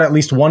 he's caught at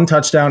least 1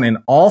 touchdown in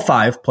all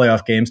 5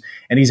 playoff games,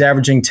 and he's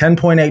averaging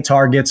 10.8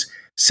 targets,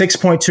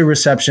 6.2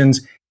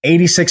 receptions,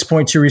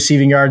 86.2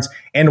 receiving yards,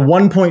 and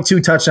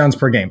 1.2 touchdowns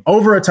per game.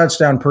 Over a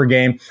touchdown per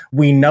game.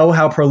 We know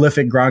how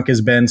prolific Gronk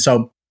has been.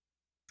 So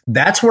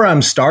that's where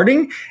I'm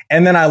starting.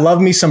 And then I love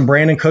me some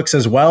Brandon Cooks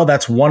as well.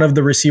 That's one of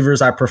the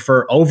receivers I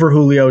prefer over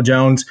Julio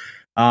Jones.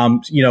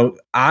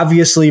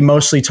 Obviously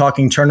mostly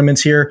talking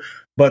tournaments here,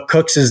 but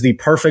Cooks is the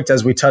perfect,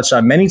 as we touched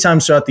on many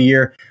times throughout the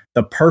year,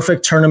 the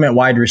perfect tournament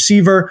wide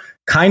receiver,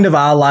 kind of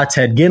a la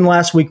Ted Ginn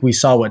last week. We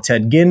saw what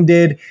Ted Ginn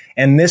did.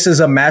 And this is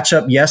a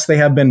matchup. Yes, they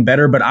have been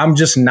better, but I'm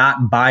just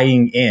not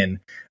buying in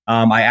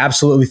I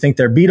absolutely think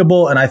they're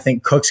beatable, and I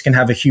think Cooks can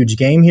have a huge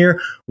game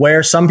here,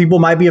 where some people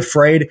might be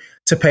afraid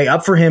to pay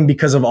up for him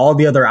because of all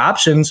the other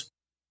options,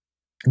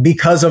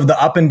 because of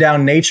the up and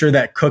down nature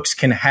that Cooks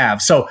can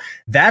have. So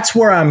that's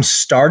where I'm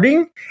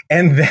starting.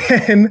 And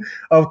then,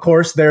 of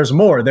course, there's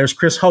more. There's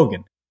Chris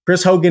Hogan.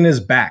 Chris Hogan is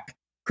back.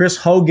 Chris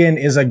Hogan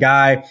is a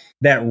guy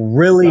that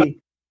really...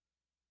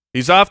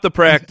 He's off the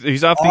practice.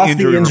 He's off the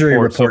injury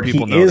report.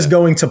 So he is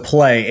going to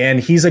play, and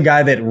he's a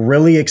guy that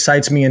really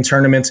excites me in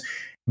tournaments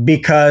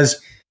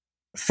because,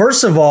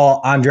 first of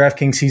all, on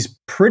DraftKings, he's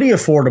pretty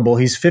affordable.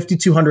 He's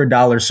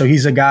 $5,200, so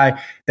he's a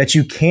guy that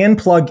you can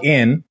plug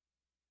in.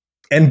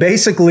 And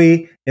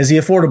basically, is he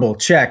affordable?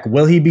 Check.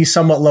 Will he be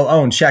somewhat low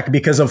owned? Check.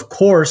 Because, of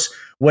course,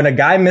 when a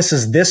guy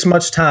misses this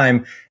much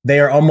time,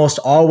 they are almost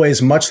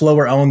always much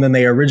lower owned than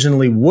they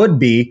originally would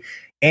be.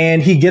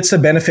 And he gets a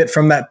benefit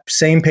from that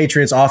same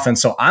Patriots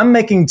offense. So I'm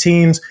making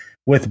teams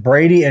with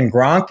Brady and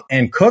Gronk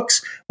and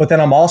Cooks, but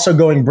then I'm also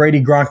going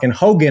Brady, Gronk, and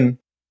Hogan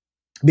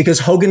because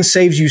Hogan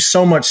saves you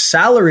so much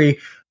salary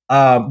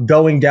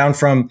going down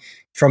from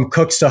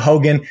Cooks to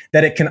Hogan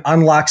that it can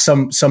unlock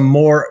some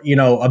more,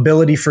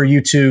 ability for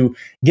you to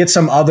get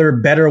some other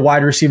better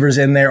wide receivers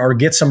in there or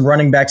get some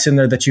running backs in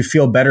there that you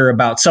feel better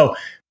about. So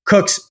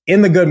Cooks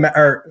in the good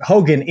or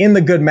Hogan in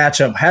the good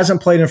matchup,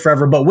 hasn't played in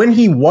forever, but when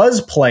he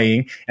was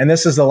playing, and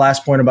this is the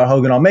last point about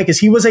Hogan I'll make, is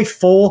he was a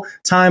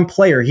full-time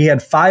player. He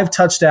had 5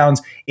 touchdowns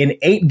in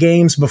 8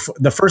 games before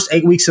the first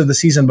 8 weeks of the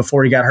season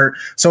before he got hurt.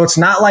 So it's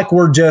not like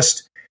we're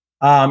just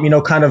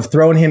kind of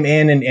throwing him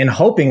in and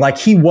hoping. Like,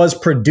 he was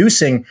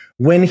producing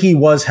when he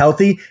was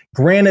healthy.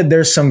 Granted,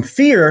 there's some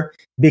fear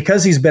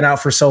because he's been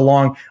out for so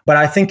long, but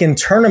I think in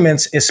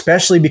tournaments,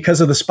 especially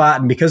because of the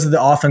spot and because of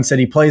the offense that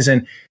he plays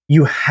in,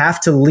 you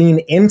have to lean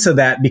into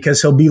that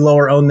because he'll be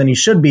lower owned than he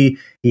should be.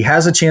 He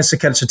has a chance to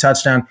catch a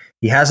touchdown.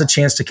 He has a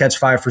chance to catch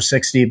 5 for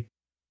 60,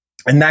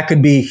 and that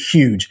could be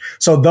huge.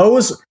 So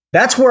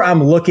that's where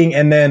I'm looking.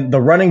 And then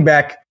the running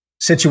back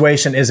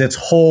situation is its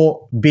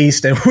whole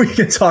beast, and we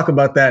can talk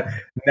about that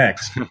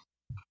next.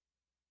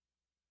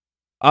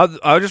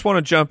 I just want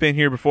to jump in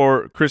here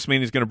before Chris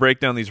Meany is going to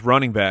break down these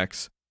running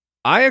backs.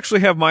 I actually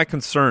have my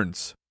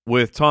concerns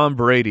with Tom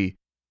Brady.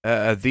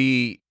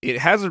 It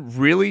hasn't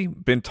really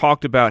been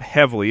talked about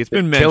heavily. It's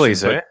been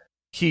mentioned, but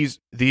he's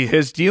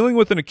dealing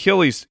with an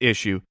Achilles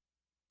issue.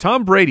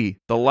 Tom Brady,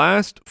 the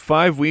last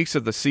 5 weeks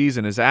of the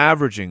season, is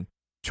averaging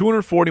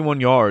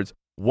 241 yards,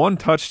 1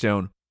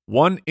 touchdown,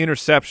 1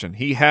 interception.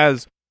 He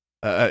has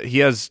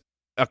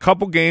a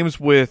couple games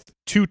with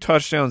 2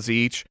 touchdowns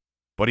each,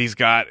 but he's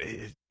got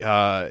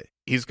I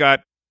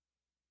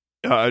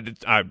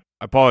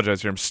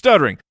apologize here, I'm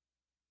stuttering.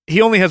 He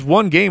only has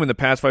 1 game in the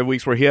past 5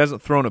 weeks where he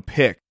hasn't thrown a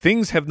pick.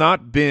 Things have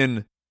not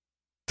been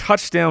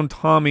touchdown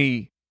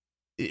Tommy-rific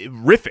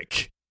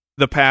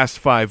the past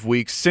 5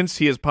 weeks since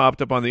he has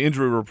popped up on the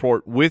injury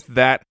report with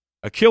that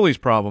Achilles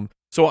problem.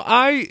 So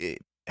I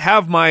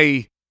have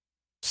my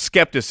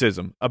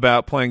skepticism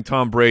about playing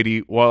Tom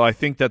Brady, while I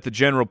think that the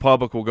general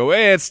public will go,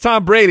 hey, it's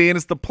Tom Brady and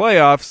it's the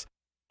playoffs,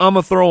 I'm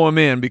going to throw him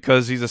in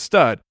because he's a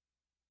stud.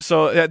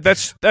 So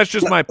that's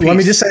just my piece. Let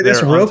me just say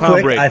this real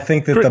quick. Brady. I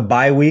think that the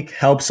bye week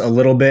helps a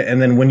little bit.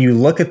 And then when you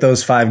look at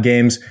those 5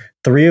 games,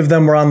 3 of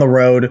them were on the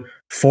road,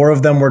 4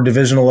 of them were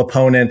divisional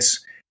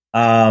opponents.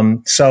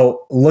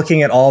 So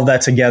looking at all of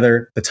that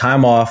together, the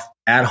time off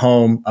at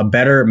home, a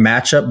better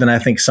matchup than I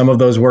think some of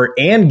those were,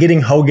 and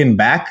getting Hogan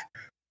back,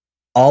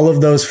 all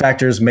of those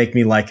factors make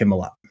me like him a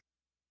lot.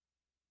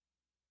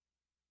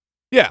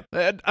 Yeah.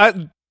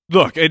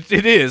 Look, it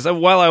is.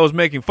 While I was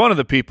making fun of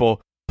the people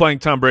playing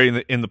Tom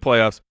Brady in the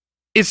playoffs,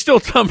 it's still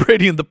Tom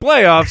Brady in the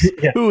playoffs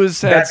who has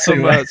had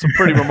some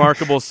pretty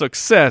remarkable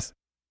success.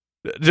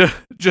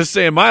 Just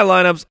saying, my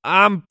lineups,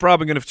 I'm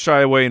probably going to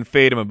shy away and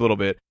fade him a little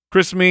bit.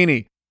 Chris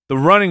Meany, the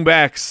running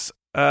backs,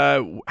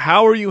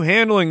 how are you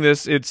handling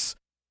this?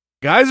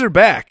 Guys are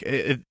back.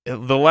 The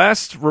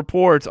last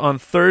report on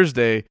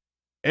Thursday,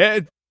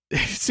 it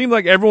seemed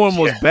like everyone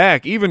was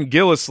back, even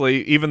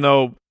Gillislee, even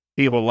though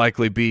he will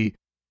likely be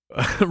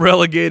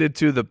relegated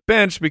to the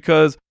bench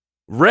because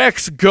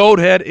Rex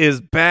Goathead is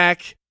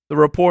back. The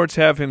reports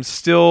have him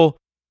still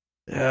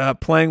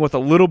playing with a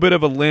little bit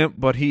of a limp,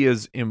 but he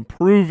is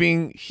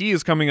improving. He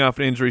is coming off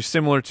an injury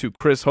similar to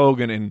Chris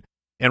Hogan,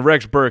 and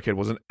Rex Burkhead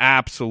was an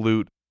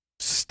absolute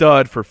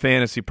stud for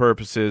fantasy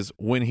purposes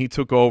when he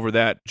took over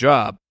that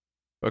job.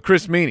 But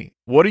Chris Meany,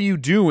 what are you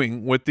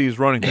doing with these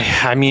running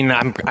backs? I mean,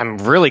 I'm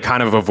really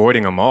kind of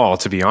avoiding them all,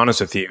 to be honest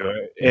with you.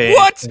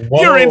 What?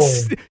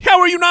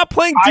 How are you not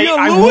playing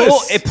Dion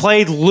Lewis? I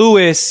played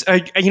Lewis.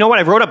 You know what?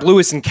 I wrote up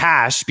Lewis in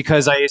cash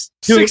because I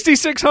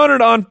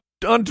 6,600 on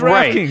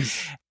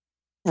DraftKings.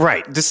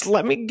 Right. Just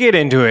let me get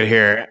into it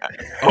here.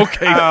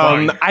 Okay,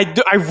 fine.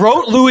 I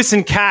wrote Lewis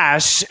in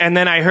cash, and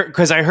then I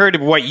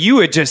heard what you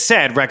had just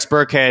said, Rex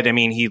Burkhead. I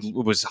mean, he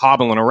was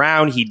hobbling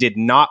around. He did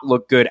not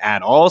look good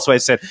at all. So I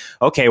said,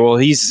 okay, well,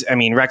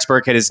 Rex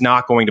Burkhead is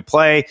not going to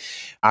play.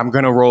 I'm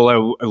going to roll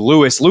out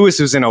Lewis. Lewis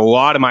was in a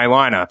lot of my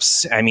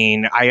lineups. I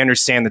mean, I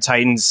understand the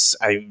Titans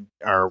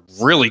are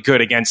really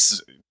good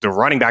against the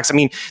running backs. I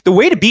mean, the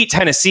way to beat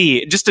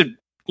Tennessee, just to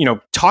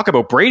talk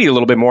about Brady a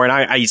little bit more, and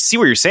I see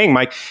what you're saying,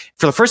 Mike.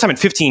 For the first time in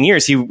 15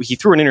 years, he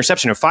threw an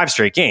interception in 5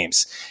 straight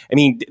games. I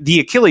mean, the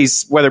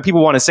Achilles, whether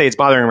people want to say it's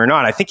bothering him or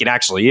not, I think it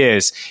actually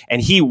is.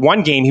 And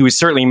one game, he was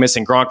certainly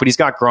missing Gronk, but he's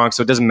got Gronk,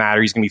 so it doesn't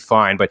matter. He's going to be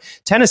fine. But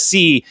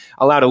Tennessee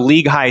allowed a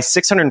league-high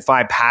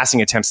 605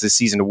 passing attempts this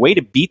season. The way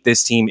to beat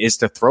this team is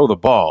to throw the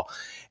ball.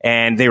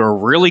 And they were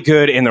really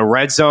good in the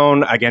red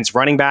zone against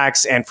running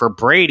backs. And for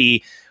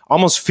Brady,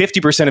 almost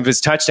 50% of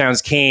his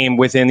touchdowns came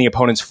within the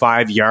opponent's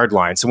 5-yard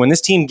line. So when this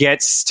team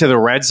gets to the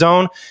red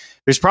zone,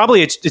 it's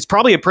probably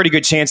a pretty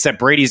good chance that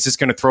Brady is just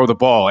going to throw the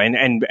ball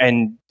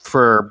and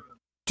for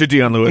to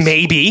Dion Lewis,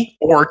 maybe,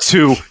 or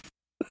to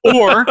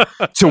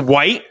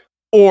White,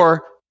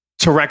 or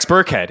to Rex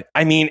Burkhead.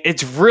 I mean,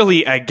 it's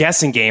really a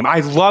guessing game. I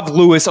love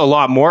Lewis a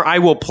lot more. I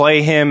will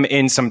play him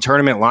in some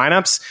tournament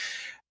lineups,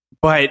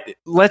 but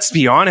let's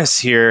be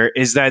honest here,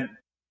 is that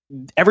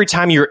every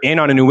time you're in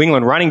on a New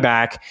England running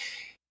back,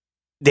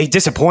 they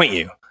disappoint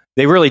you.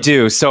 They really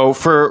do. So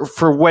for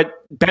what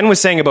Ben was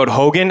saying about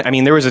Hogan, I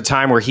mean, there was a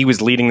time where he was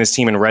leading this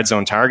team in red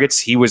zone targets.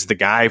 He was the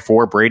guy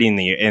for Brady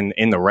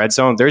in the red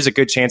zone. There's a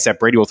good chance that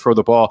Brady will throw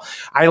the ball.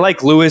 I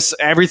like Lewis.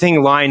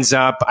 Everything lines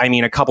up. I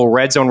mean, a couple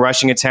red zone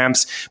rushing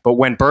attempts, but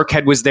when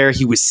Burkhead was there,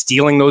 he was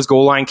stealing those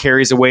goal line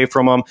carries away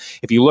from him.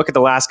 If you look at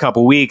the last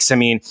couple weeks, I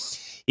mean,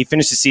 he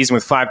finished the season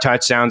with 5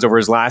 touchdowns over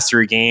his last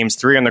 3 games,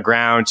 3 on the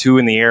ground, 2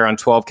 in the air on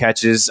 12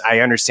 catches. I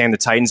understand the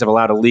Titans have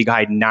allowed a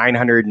league-high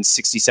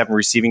 967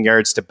 receiving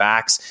yards to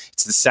backs.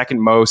 It's the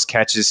second most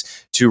catches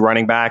to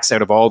running backs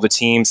out of all the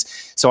teams.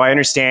 So I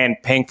understand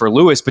paying for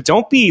Lewis, but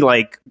don't be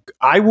like,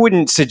 I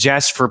wouldn't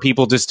suggest for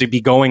people just to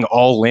be going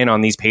all in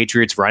on these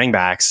Patriots running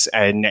backs,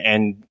 and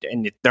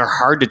they're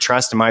hard to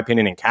trust, in my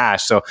opinion, in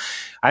cash. So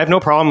I have no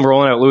problem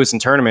rolling out Lewis in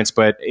tournaments,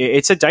 but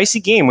it's a dicey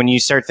game when you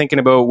start thinking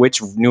about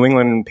which New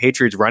England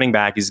Patriots running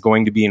back is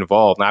going to be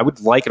involved. And I would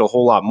like it a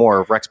whole lot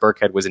more if Rex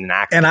Burkhead was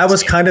inactive. And I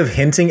was kind of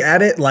hinting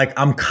at it, like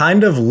I'm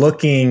kind of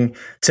looking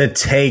to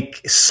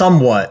take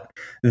somewhat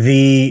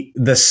the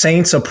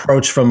Saints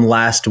approach from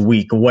last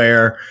week,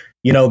 where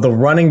the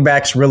running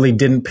backs really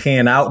didn't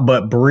pan out,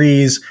 but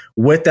Breeze,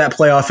 with that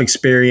playoff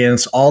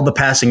experience, all the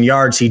passing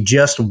yards, he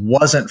just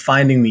wasn't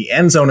finding the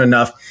end zone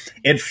enough.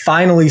 It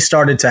finally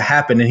started to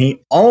happen, and he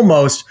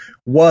almost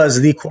was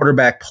the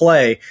quarterback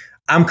play.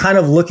 I'm kind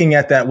of looking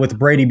at that with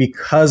Brady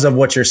because of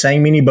what you're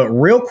saying, Meanie. But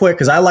real quick,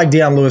 because I like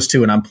Dion Lewis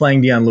too, and I'm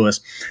playing Dion Lewis.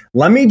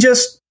 Let me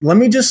just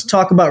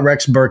talk about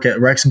Rex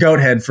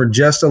Goathead for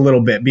just a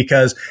little bit,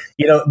 because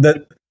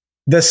the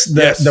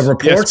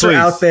reports are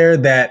out there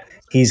that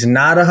he's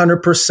not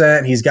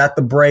 100%. He's got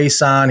the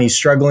brace on. He's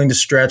struggling to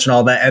stretch and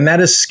all that. And that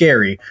is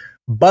scary.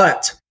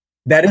 But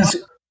that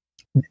is...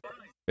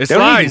 They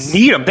don't even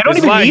need him. They don't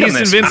even need him.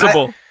 He's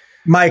invincible.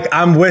 Mike,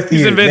 I'm with you.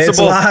 He's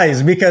invincible. It's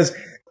lies because...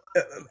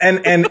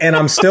 And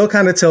I'm still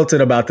kind of tilted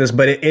about this,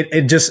 but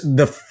it just,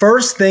 the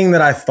first thing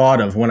that I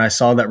thought of when I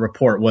saw that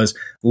report was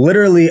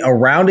literally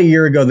around a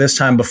year ago this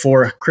time,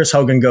 before Chris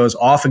Hogan goes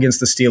off against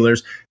the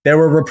Steelers, there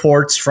were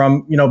reports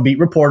from, beat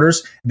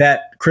reporters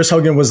that Chris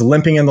Hogan was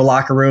limping in the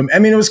locker room. I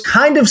mean, it was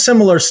kind of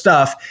similar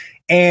stuff,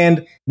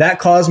 and that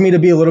caused me to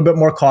be a little bit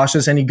more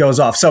cautious, and he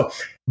goes off. So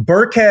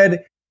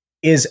Burkhead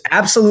is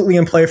absolutely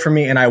in play for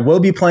me, and I will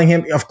be playing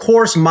him. Of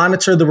course,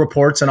 monitor the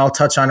reports, and I'll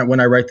touch on it when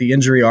I write the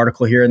injury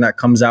article here, and that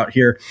comes out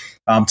here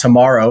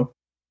tomorrow.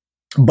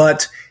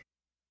 But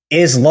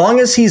as long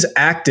as he's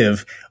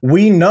active,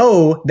 we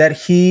know that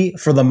he,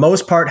 for the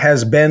most part,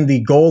 has been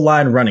the goal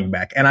line running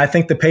back. And I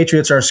think the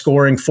Patriots are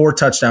scoring 4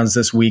 touchdowns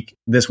this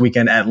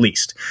weekend at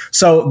least.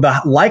 So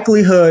the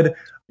likelihood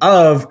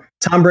of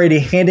Tom Brady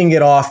handing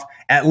it off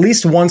at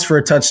least once for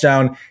a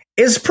touchdown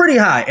is pretty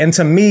high. And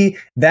to me,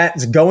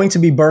 that's going to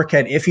be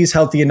Burkhead if he's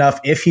healthy enough,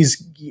 if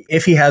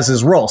he has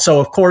his role. So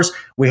of course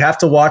we have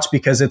to watch,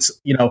 because it's,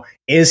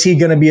 is he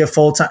going to be a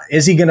full-time,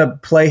 is he going to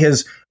play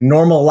his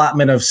normal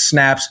allotment of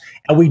snaps?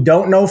 And we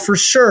don't know for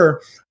sure,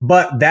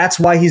 but that's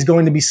why he's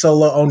going to be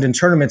solo owned in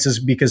tournaments, is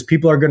because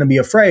people are going to be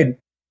afraid.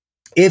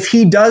 If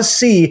he does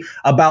see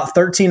about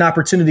 13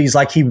 opportunities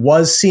like he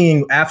was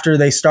seeing after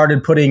they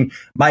started putting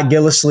Mike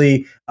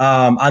Gillislee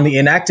on the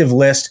inactive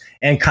list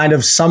and kind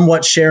of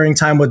somewhat sharing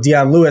time with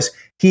Dion Lewis,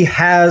 he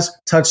has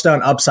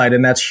touchdown upside,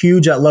 and that's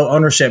huge at low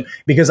ownership,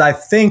 because I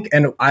think,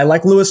 and I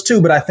like Lewis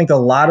too, but I think a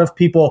lot of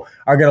people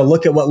are going to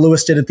look at what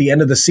Lewis did at the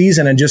end of the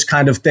season and just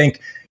kind of think,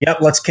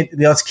 yep, let's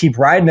keep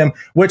riding him,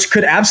 which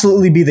could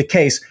absolutely be the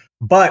case.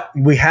 But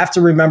we have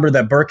to remember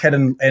that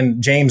Burkhead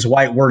and James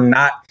White were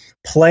not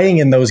playing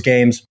in those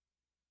games.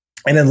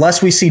 And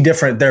unless we see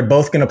different, they're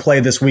both going to play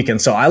this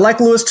weekend. So I like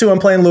Lewis too. I'm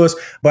playing Lewis,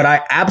 but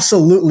I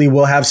absolutely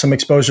will have some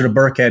exposure to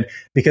Burkhead,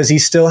 because he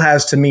still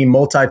has, to me,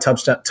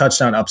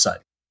 multi-touchdown upside.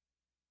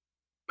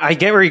 I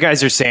get where you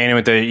guys are saying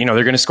with the,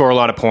 they're going to score a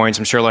lot of points.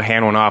 I'm sure they'll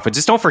hand one off, but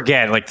just don't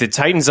forget, like, the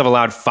Titans have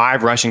allowed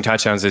 5 rushing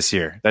touchdowns this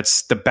year.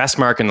 That's the best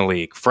mark in the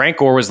league. Frank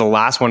Gore was the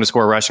last one to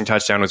score a rushing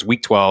touchdown. It was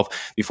week 12.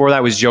 Before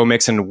that was Joe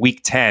Mixon,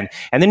 week 10.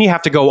 And then you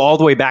have to go all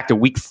the way back to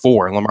week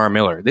 4, Lamar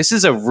Miller. This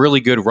is a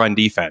really good run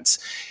defense.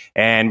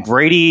 And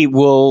Brady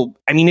will,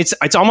 I mean,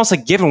 it's almost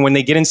like given when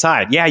they get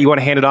inside. Yeah, you want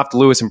to hand it off to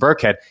Lewis and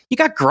Burkhead. You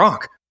got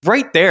Gronk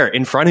right there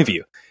in front of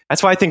you.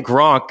 That's why I think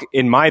Gronk,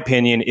 in my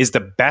opinion, is the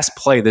best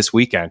play this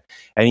weekend.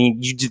 I mean,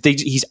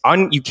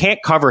 you can't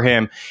cover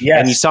him. Yes.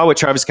 And you saw with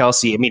Travis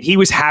Kelce. I mean, he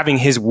was having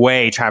his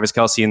way, Travis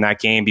Kelce, in that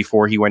game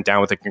before he went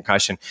down with a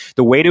concussion.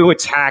 The way to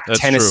attack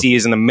Tennessee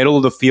is in the middle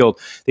of the field.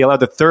 They allow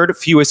the third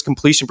lowest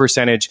completion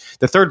percentage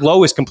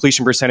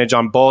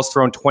on balls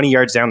thrown 20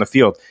 yards down the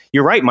field.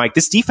 You're right, Mike.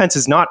 This defense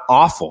is not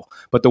awful,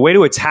 but the way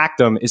to attack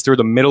them is through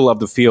the middle of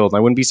the field.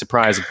 I wouldn't be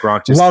surprised if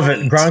Gronk just love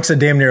it. Gronk's a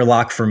damn near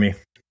lock for me.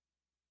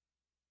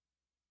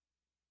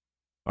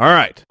 All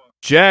right.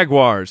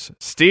 Jaguars,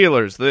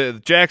 Steelers.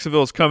 The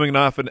Jacksonville's coming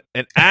off an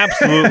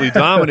absolutely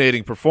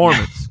dominating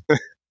performance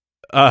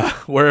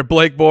where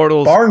Blake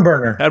Bortles barn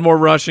burner had more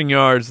rushing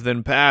yards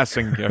than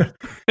passing yards.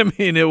 I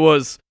mean, it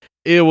was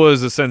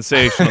a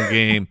sensational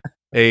game,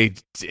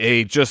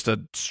 just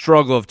a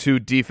struggle of two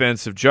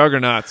defensive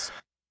juggernauts.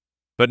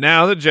 But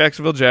now the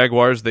Jacksonville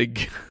Jaguars, they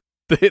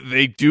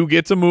do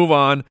get to move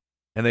on,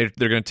 and they're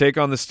going to take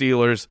on the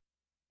Steelers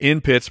in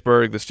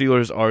Pittsburgh. The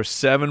Steelers are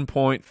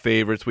 7-point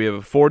favorites. We have a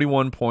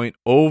 41-point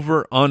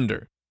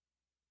over-under.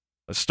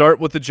 Let's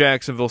start with the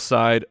Jacksonville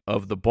side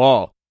of the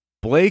ball.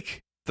 Blake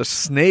the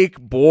Snake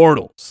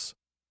Bortles,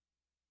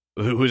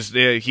 who was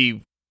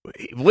he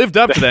lived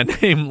up to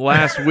that name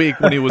last week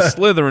when he was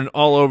slithering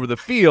all over the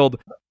field,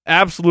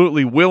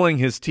 absolutely willing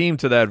his team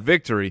to that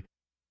victory.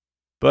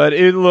 But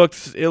it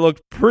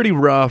looked pretty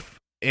rough,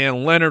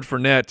 and Leonard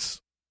Fournette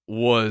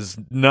was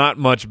not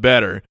much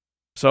better.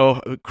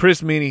 So,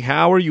 Chris Meany,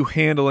 how are you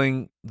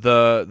handling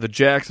the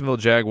Jacksonville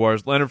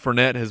Jaguars? Leonard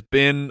Fournette has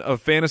been a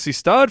fantasy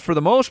stud for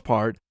the most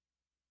part.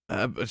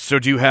 So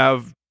do you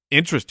have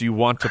interest? Do you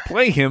want to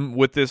play him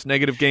with this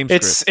negative game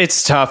script?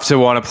 It's tough to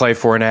want to play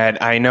Fournette.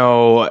 I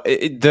know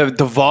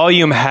the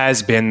volume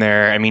has been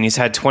there. I mean, he's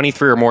had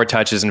 23 or more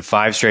touches in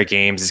 5 straight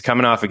games. He's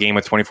coming off a game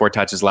with 24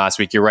 touches last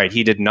week. You're right.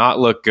 He did not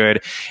look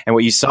good. And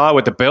what you saw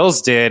what the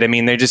Bills did, I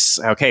mean, they just,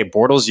 okay,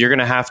 Bortles, you're going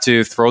to have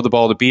to throw the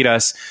ball to beat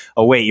us.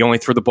 Oh, wait, you only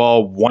threw the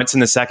ball once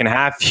in the second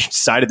half. You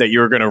decided that you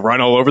were going to run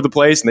all over the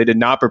place, and they did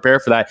not prepare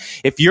for that.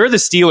 If you're the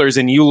Steelers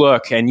and you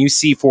look and you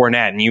see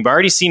Fournette, and you've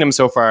already seen him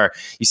so far,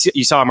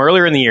 you saw him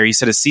earlier in the year. He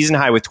set a season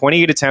high with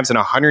 28 attempts and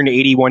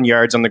 181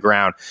 yards on the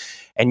ground.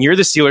 And you're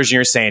the Steelers and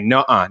you're saying,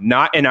 no,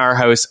 not in our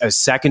house a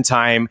second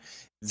time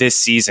this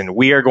season.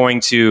 We are going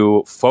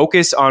to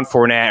focus on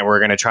Fournette, and we're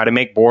going to try to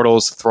make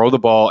Bortles throw the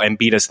ball and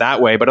beat us that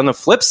way. But on the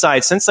flip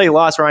side, since they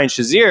lost Ryan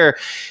Shazier,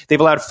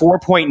 they've allowed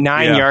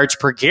 4.9 yards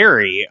per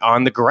carry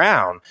on the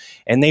ground,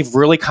 and they've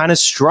really kind of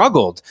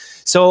struggled.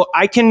 So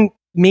I can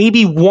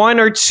maybe 1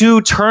 or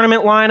 2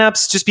 tournament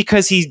lineups just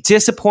because he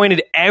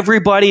disappointed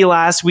everybody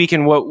last week.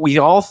 And what we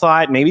all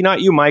thought, maybe not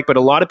you, Mike, but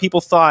a lot of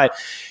people thought,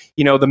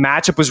 you know, the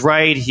matchup was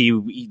right.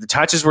 The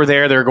touches were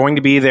there. They're going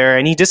to be there.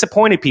 And he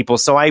disappointed people.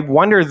 So I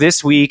wonder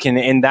this week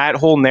in that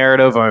whole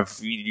narrative of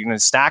you're going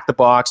to stack the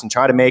box and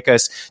try to make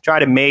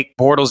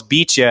Bortles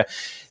beat you,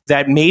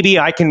 that maybe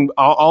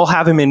I'll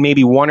have him in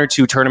maybe 1 or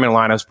 2 tournament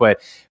lineups.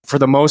 But for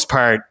the most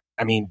part,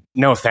 I mean,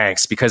 no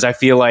thanks, because I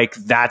feel like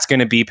that's going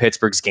to be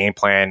Pittsburgh's game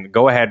plan.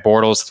 Go ahead,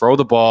 Bortles, throw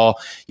the ball.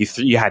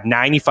 You had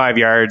 95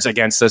 yards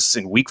against us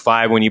in week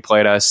 5 when you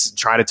played us.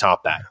 Try to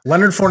top that.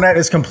 Leonard Fournette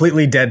is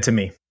completely dead to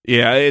me.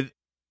 Yeah.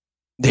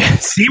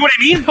 See what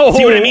I mean?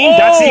 See what I mean?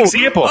 That's the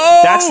example.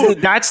 That's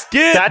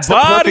the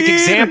perfect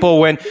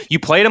example. When you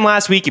played him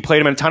last week, you played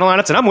him in a ton of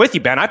lineups, and I'm with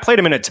you, Ben. I played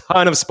him in a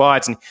ton of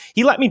spots, and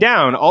he let me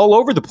down all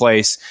over the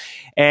place.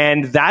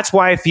 And that's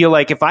why I feel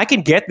like if I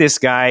could get this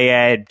guy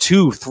at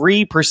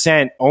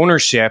 2-3%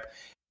 ownership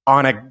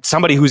on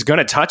somebody who's going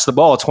to touch the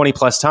ball 20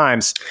 plus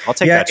times, I'll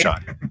take that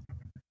shot.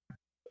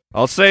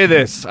 I'll say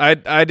this.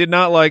 I did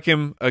not like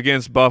him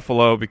against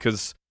Buffalo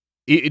because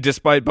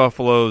despite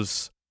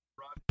Buffalo's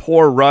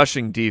poor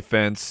rushing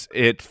defense,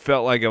 it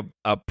felt like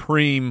a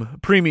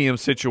premium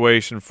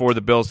situation for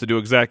the Bills to do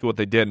exactly what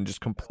they did and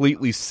just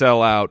completely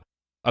sell out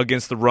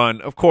against the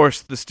run. Of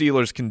course, the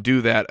Steelers can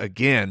do that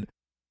again.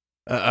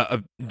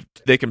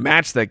 They can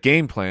match that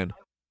game plan.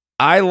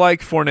 I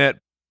like Fournette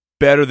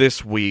better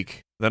this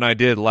week than I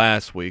did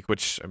last week,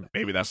 which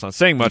maybe that's not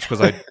saying much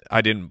because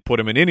I didn't put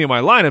him in any of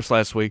my lineups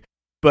last week.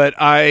 But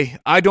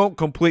I don't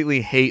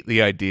completely hate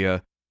the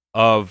idea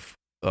of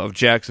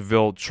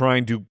Jacksonville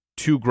trying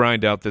to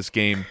grind out this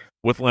game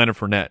with Leonard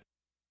Fournette.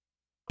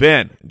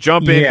 Ben,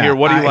 jump in here.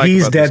 What do you like?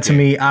 He's about dead this to game?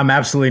 me. I'm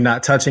absolutely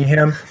not touching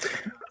him.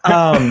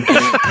 It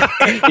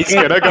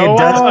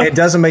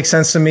doesn't make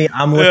sense to me.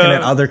 I'm looking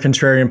at other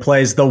contrarian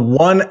plays. The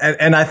one,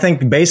 and I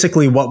think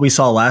basically what we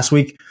saw last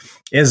week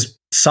is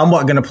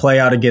somewhat going to play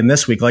out again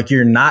this week. Like,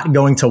 you're not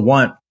going to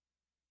want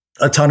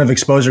a ton of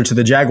exposure to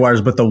the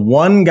Jaguars, but the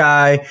one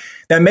guy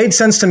that made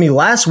sense to me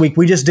last week,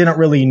 we just didn't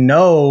really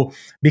know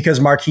because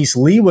Marquise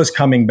Lee was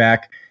coming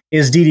back,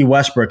 is Dede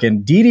Westbrook.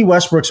 And Dede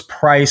Westbrook's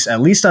price, at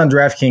least on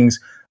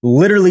DraftKings,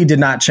 literally did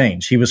not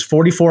change. He was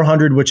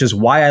 4,400, which is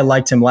why I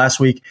liked him last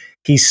week.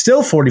 He's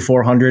still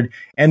 4,400,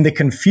 and the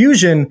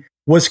confusion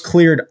was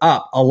cleared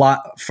up a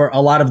lot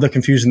of the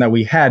confusion that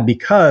we had,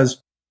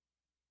 because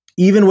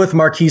even with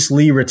Marquise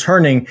Lee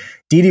returning,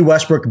 Dede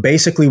Westbrook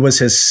basically was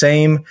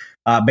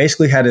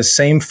basically had his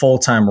same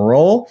full-time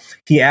role.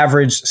 He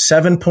averaged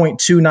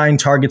 7.29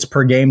 targets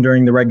per game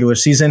during the regular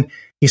season.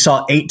 He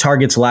saw 8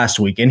 targets last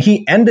week, and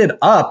he ended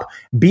up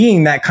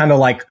being that kind of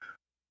like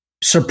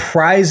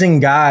surprising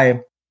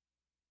guy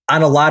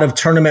on a lot of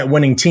tournament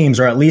winning teams,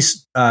 or at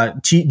least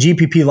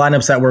GPP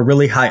lineups that were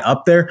really high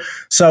up there.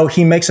 So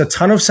he makes a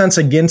ton of sense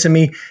again to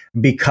me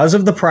because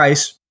of the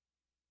price,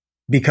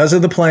 because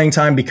of the playing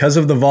time, because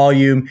of the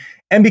volume,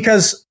 and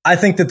because I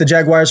think that the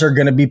Jaguars are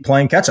going to be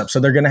playing catch up.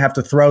 So they're going to have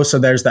to throw. So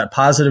there's that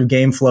positive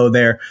game flow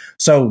there.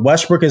 So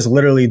Westbrook is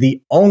literally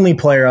the only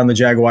player on the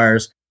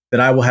Jaguars that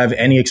I will have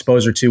any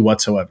exposure to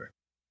whatsoever.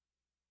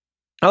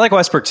 I like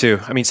Westbrook too.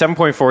 I mean,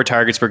 7.4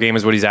 targets per game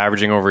is what he's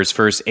averaging over his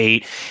first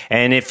 8.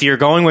 And if you're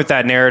going with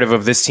that narrative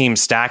of this team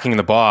stacking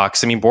the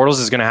box, I mean, Bortles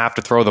is going to have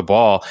to throw the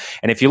ball.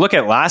 And if you look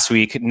at last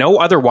week, no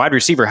other wide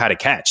receiver had a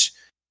catch.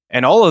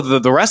 And all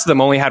of the rest of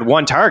them only had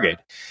 1 target.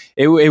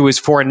 It was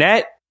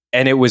Fournette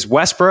and it was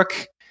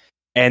Westbrook.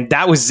 And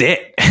that was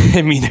it.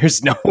 I mean,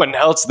 there's no one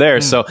else there.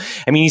 So,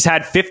 I mean, he's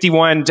had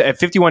 51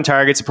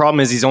 targets. The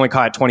problem is he's only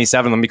caught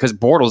 27 of them because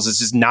Bortles is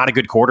just not a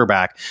good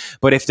quarterback.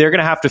 But if they're going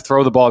to have to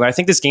throw the ball, and I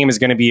think this game is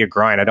going to be a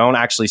grind. I don't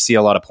actually see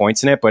a lot of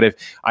points in it. But if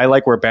I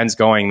like where Ben's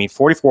going, I mean,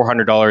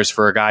 $4,400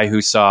 for a guy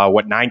who saw,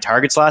 9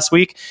 targets last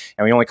week,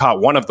 and we only caught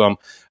 1 of them.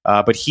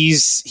 But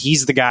he's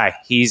the guy.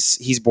 He's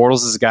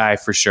Bortles' guy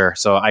for sure.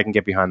 So I can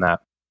get behind that.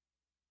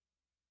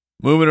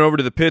 Moving over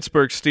to the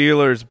Pittsburgh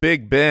Steelers,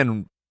 Big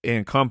Ben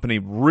and company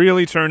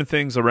really turned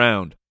things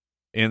around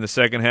in the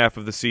second half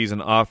of the season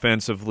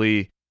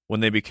offensively when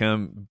they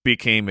became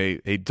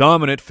a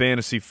dominant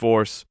fantasy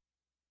force.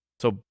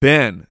 So,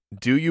 Ben,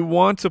 do you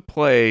want to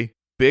play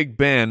Big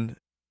Ben?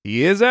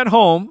 He is at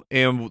home,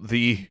 and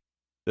the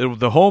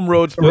home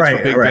road splits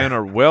for Big Ben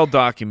are well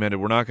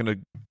documented. We're not going to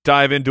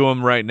dive into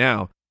them right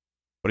now,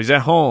 but he's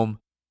at home,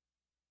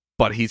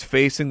 but he's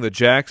facing the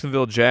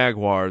Jacksonville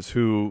Jaguars,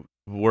 who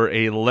were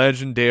a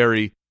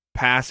legendary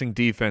passing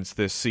defense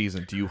this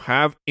season. Do you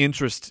have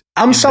interest?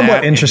 I'm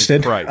somewhat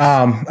interested.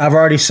 I've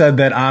already said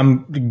that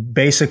I'm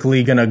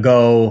basically going to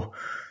go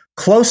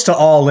close to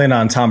all in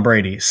on Tom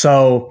Brady.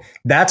 So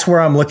that's where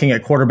I'm looking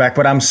at quarterback,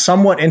 but I'm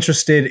somewhat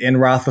interested in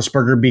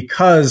Roethlisberger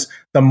because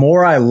the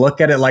more I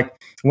look at it, like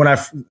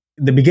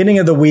the beginning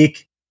of the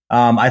week,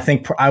 I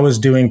think I was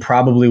doing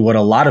probably what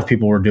a lot of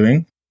people were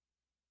doing,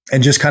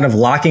 and just kind of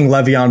locking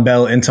Le'Veon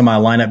Bell into my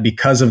lineup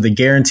because of the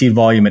guaranteed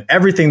volume and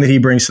everything that he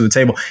brings to the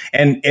table.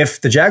 And if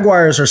the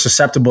Jaguars are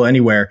susceptible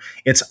anywhere,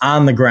 it's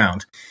on the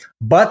ground.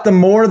 But the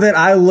more that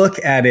I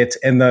look at it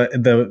and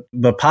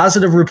the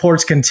positive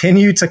reports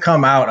continue to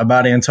come out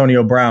about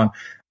Antonio Brown,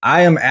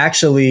 I am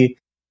actually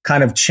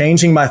kind of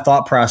changing my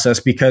thought process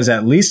because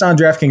at least on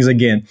DraftKings,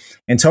 again,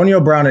 Antonio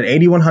Brown at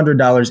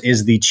 $8,100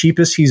 is the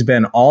cheapest he's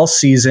been all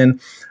season.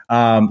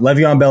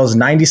 Le'Veon Bell is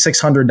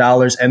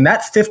 $9,600, and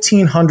that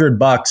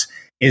 $1,500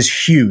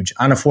 is huge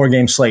on a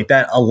 4-game slate.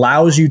 That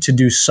allows you to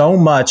do so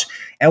much.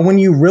 And when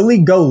you really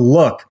go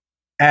look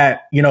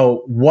at,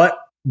 what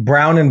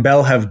Brown and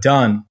Bell have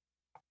done,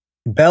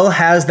 Bell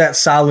has that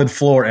solid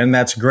floor, and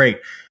that's great.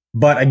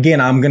 But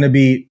again, I'm going to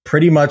be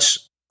pretty much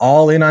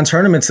all in on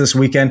tournaments this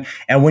weekend.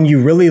 And when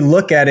you really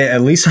look at it,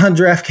 at least on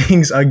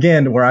DraftKings,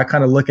 again, where I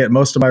kind of look at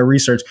most of my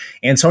research,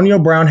 Antonio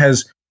Brown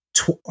has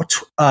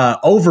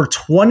over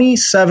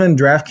 27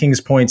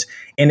 DraftKings points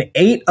in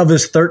 8 of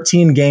his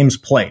 13 games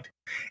played.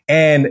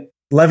 And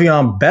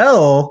Le'Veon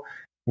Bell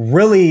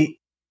really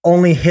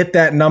only hit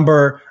that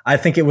number, I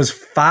think it was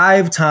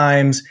 5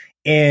 times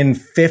in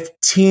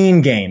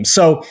 15 games.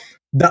 So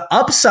the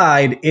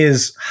upside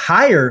is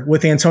higher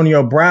with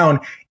Antonio Brown.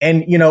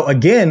 And,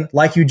 again,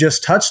 like you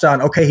just touched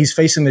on, okay, he's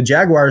facing the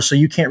Jaguars, so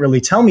you can't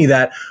really tell me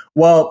that.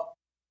 Well,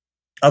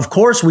 of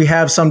course, we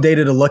have some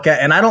data to look at,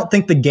 and I don't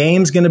think the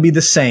game's going to be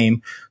the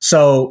same.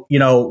 So,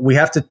 we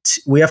have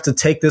to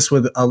take this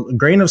with a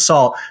grain of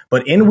salt.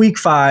 But in week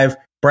 5,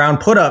 Brown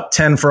put up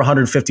 10 for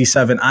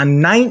 157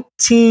 on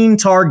 19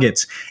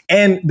 targets.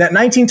 And that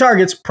 19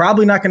 targets,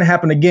 probably not going to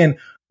happen again.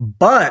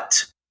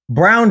 But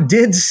Brown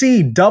did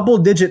see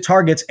double-digit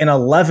targets in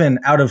 11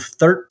 out of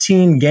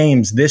 13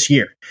 games this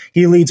year.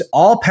 He leads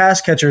all pass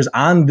catchers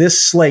on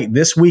this slate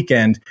this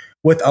weekend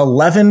with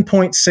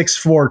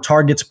 11.64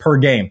 targets per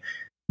game.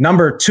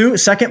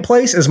 Second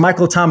place is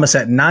Michael Thomas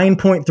at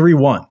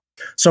 9.31.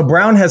 So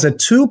Brown has a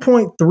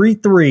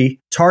 2.33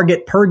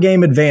 target per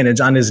game advantage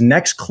on his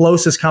next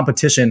closest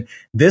competition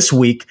this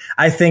week.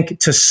 I think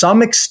to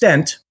some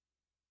extent,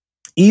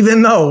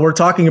 even though we're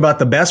talking about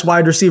the best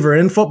wide receiver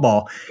in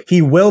football,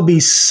 he will be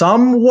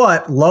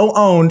somewhat low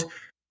owned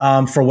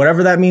for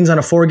whatever that means on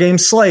a 4-game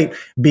slate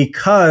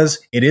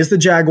because it is the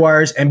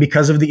Jaguars and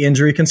because of the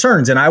injury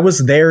concerns. And I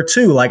was there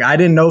too. Like, I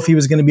didn't know if he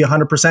was going to be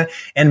 100%,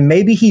 and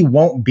maybe he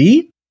won't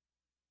be,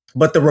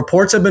 but the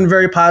reports have been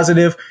very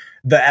positive.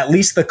 At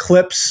least the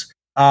clips,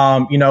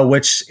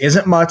 which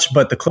isn't much,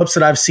 but the clips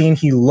that I've seen,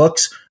 he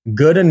looks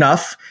good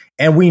enough.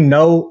 And we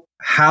know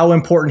how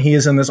important he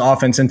is in this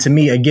offense. And to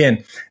me,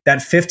 again, that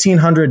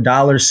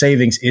 $1,500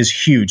 savings is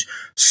huge.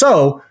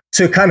 So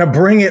to kind of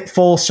bring it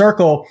full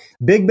circle,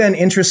 Big Ben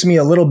interests me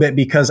a little bit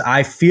because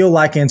I feel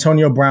like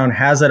Antonio Brown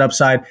has that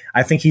upside.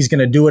 I think he's going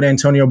to do what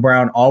Antonio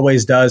Brown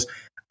always does.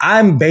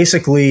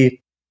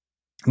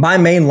 My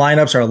main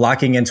lineups are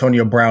locking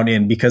Antonio Brown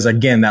in because,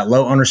 again, that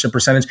low ownership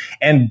percentage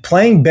and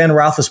playing Ben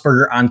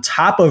Roethlisberger on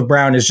top of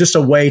Brown is just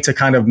a way to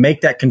kind of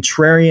make that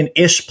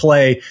contrarian-ish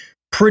play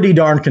pretty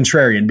darn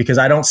contrarian, because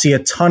I don't see a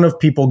ton of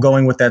people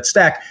going with that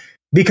stack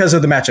because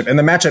of the matchup. And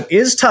the matchup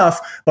is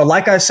tough, but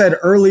like I said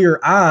earlier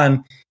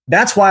on,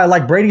 that's why I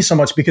like Brady so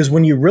much, because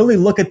when you really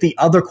look at the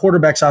other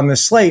quarterbacks on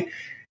this slate,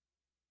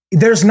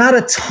 there's not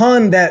a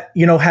ton that,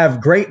 have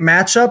great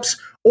matchups,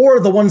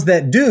 or the ones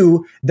that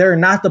do, they're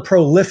not the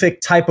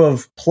prolific type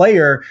of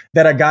player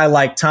that a guy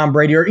like Tom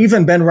Brady or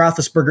even Ben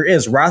Roethlisberger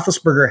is.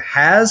 Roethlisberger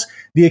has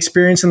the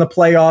experience in the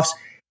playoffs.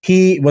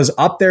 He was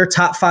up there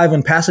top 5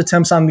 in pass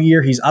attempts on the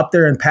year. He's up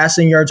there in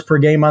passing yards per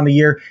game on the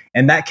year,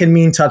 and that can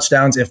mean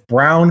touchdowns. If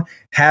Brown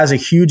has a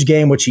huge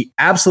game, which he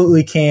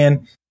absolutely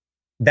can,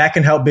 that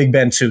can help Big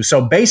Ben too. So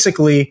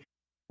basically,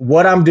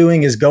 what I'm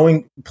doing is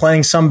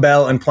playing some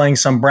Bell and playing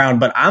some Brown,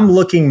 but I'm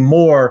going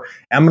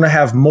to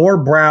have more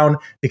Brown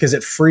because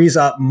it frees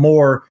up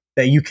more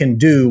that you can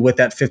do with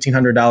that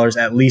 $1,500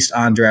 at least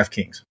on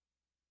DraftKings.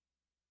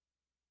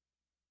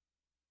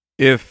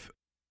 If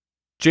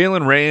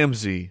Jalen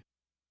Ramsey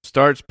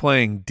starts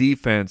playing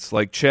defense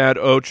like Chad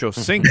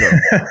Ochocinco,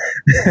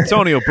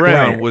 Antonio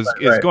Brown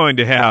is going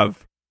to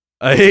have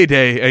a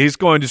heyday. He's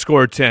going to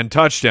score 10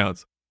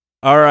 touchdowns.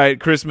 All right,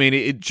 Chris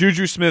Meany,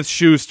 Juju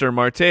Smith-Schuster,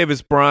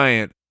 Martavis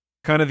Bryant,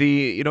 kind of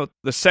the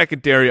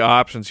secondary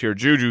options here.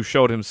 Juju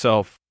showed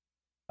himself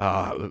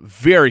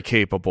very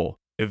capable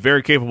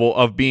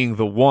of being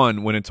the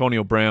one when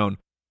Antonio Brown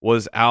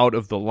was out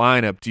of the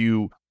lineup. Do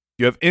you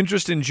have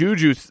interest in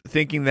Juju,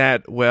 thinking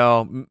that,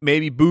 well,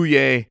 maybe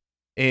Bouye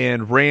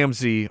and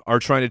Ramsey are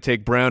trying to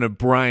take Brown and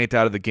Bryant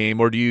out of the game,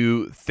 or do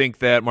you think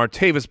that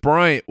Martavis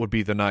Bryant would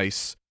be the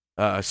nice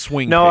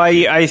swing? No,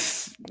 I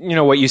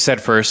what you said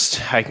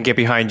first, I can get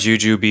behind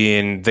Juju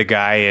being the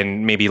guy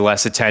and maybe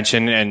less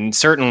attention, and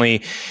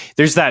certainly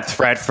there's that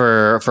threat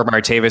for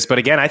Martavis. But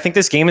again, I think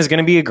this game is going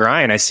to be a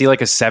grind. I see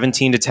like a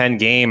 17-10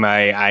 game.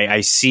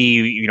 I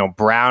see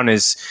Brown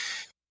is.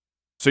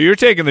 So you're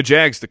taking the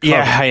Jags to cover?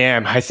 Yeah, I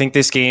am. I think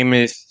this game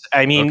is.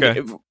 I mean.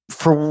 Okay.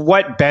 For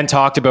what Ben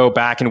talked about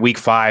back in week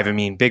 5, I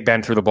mean, Big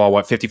Ben threw the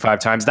ball, 55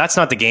 times? That's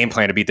not the game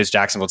plan to beat this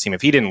Jacksonville team.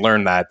 If he didn't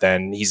learn that,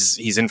 then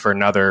he's in for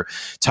another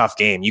tough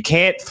game. You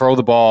can't throw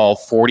the ball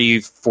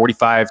 40,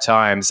 45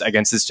 times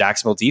against this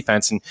Jacksonville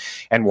defense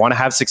and want to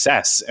have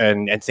success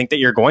and think that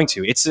you're going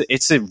to.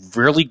 It's a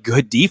really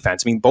good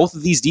defense. I mean, both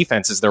of these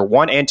defenses, they're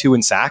 1 and 2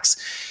 in sacks.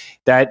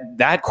 That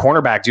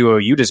cornerback duo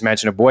you just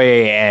mentioned,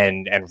 Boye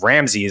and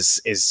Ramsey,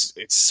 is it's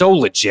so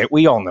legit.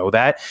 We all know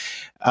that.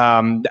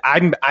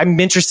 I'm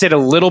interested a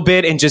little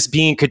bit in just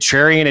being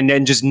contrarian and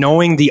then just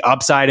knowing the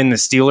upside in the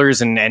Steelers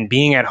and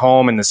being at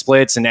home and the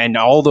splits and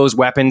all those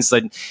weapons.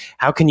 That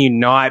how can you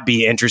not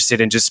be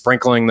interested in just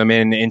sprinkling them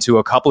into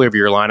a couple of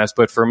your lineups?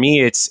 But for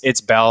me,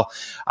 it's Bell.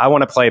 I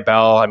want to play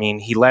Bell. I mean,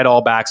 he led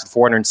all backs with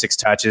 406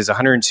 touches,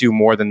 102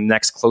 more than the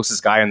next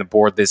closest guy on the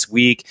board this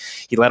week.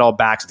 He led all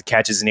backs with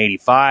catches in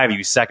 85. He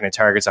was second in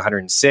targets,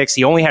 106.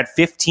 He only had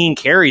 15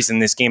 carries in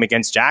this game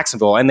against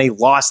Jacksonville, and they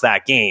lost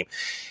that game.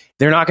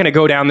 They're not going to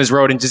go down this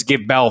road and just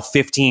give Bell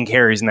 15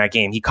 carries in that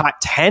game. He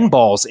caught 10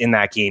 balls in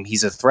that game.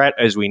 He's a threat,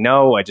 as we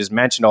know. I just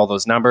mentioned all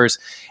those numbers.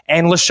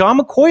 And LaShawn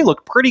McCoy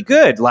looked pretty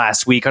good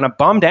last week on a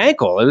bummed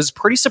ankle. I was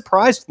pretty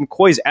surprised with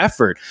McCoy's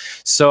effort.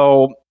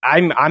 So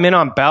I'm in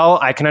on Bell.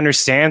 I can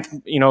understand,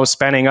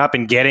 spending up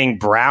and getting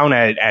Brown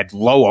at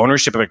low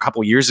ownership a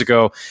couple years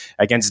ago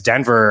against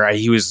Denver.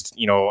 He was,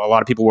 a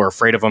lot of people were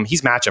afraid of him.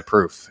 He's matchup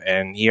proof,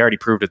 and he already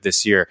proved it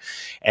this year.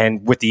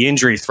 And with the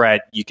injury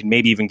threat, you can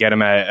maybe even get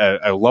him at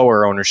a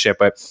lower ownership.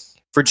 But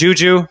for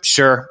Juju,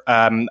 sure.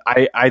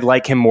 I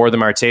like him more than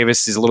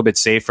Martavis. He's a little bit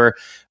safer.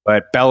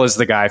 But Bell is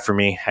the guy for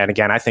me. And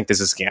again, I think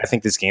this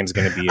game's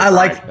going to be. I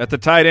like at the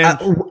tight end.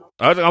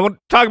 I want to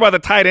talk about the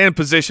tight end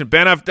position,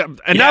 Ben.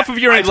 Enough of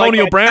your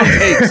Antonio Brown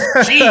takes.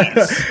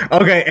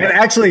 Jeez. Okay, and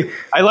actually,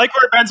 I like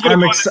where Ben's going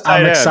to go.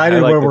 I'm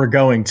excited where we're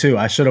going too.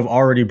 I should have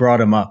already brought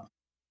him up.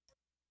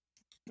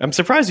 I'm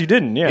surprised you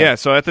didn't. Yeah. Yeah.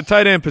 So at the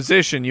tight end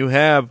position, you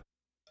have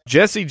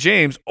Jesse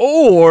James,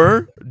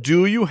 or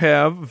do you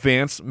have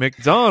Vance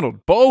McDonald?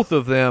 Both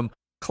of them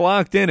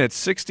clocked in at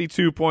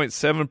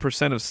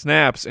 62.7% of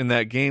snaps in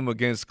that game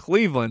against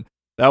Cleveland.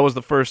 That was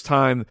the first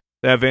time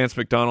that Vance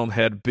McDonald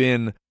had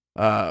been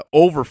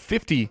over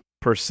 50%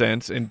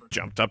 and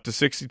jumped up to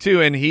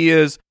 62. And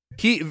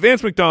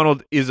Vance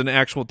McDonald is an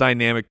actual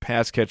dynamic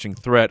pass catching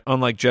threat,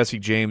 unlike Jesse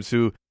James,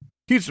 who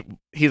he's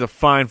a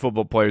fine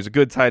football player. He's a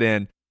good tight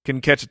end,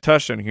 can catch a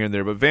touchdown here and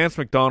there, but Vance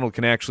McDonald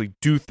can actually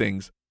do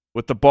things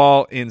with the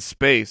ball in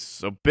space.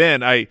 So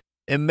Ben, I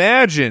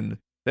imagine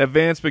that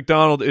Vance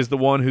McDonald is the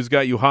one who's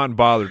got you hot and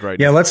bothered right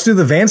now. Yeah, let's do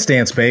the Vance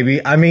dance,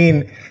 baby. I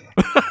mean,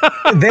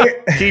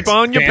 keep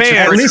on your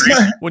pants. At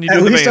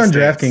least on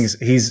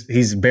DraftKings,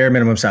 he's bare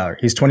minimum salary.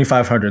 He's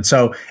 $2,500.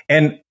 So,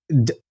 and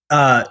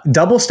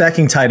double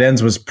stacking tight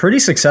ends was pretty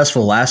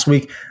successful last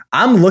week.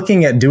 I'm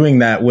looking at doing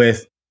that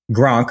with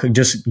Gronk,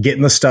 just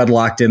getting the stud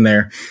locked in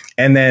there,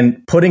 and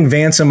then putting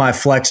Vance in my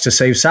flex to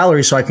save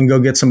salary so I can go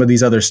get some of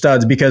these other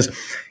studs, because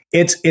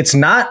it's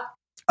not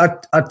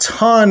a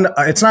ton.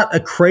 It's not a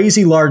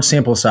crazy large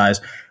sample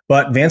size,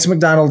 but Vance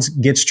McDonald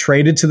gets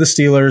traded to the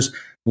Steelers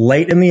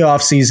late in the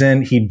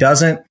offseason. He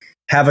doesn't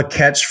have a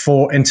catch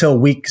until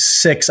week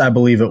 6, I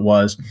believe it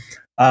was.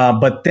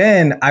 But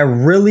then I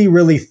really,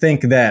 really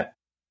think that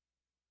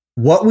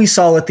what we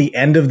saw at the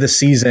end of the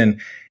season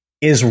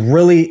is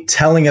really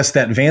telling us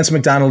that Vance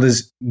McDonald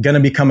is going to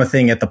become a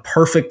thing at the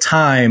perfect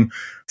time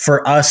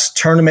for us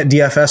tournament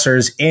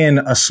DFSers in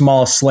a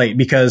small slate.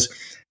 Because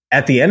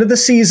at the end of the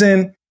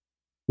season,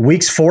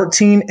 weeks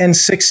 14 and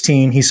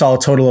 16, he saw a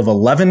total of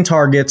 11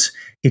 targets.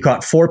 He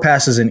caught 4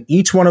 passes in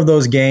each one of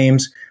those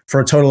games for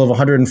a total of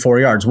 104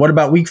 yards. What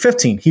about week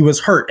 15? He was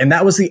hurt. And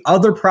that was the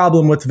other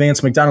problem with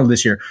Vance McDonald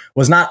this year,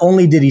 was not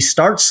only did he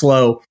start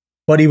slow,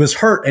 but he was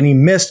hurt and he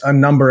missed a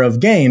number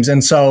of games.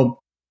 And so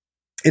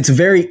it's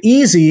very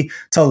easy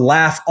to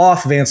laugh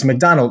off Vance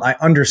McDonald. I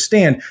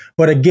understand.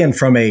 But again,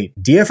 from a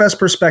DFS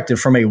perspective,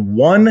 from a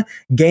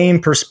one-game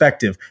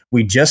perspective,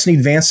 we just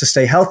need Vance to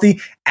stay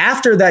healthy.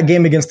 After that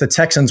game against the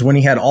Texans, when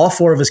he had all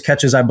 4 of his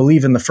catches, I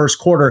believe, in the first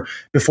quarter,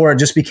 before it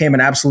just became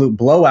an absolute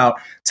blowout,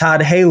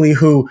 Todd Haley,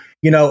 who,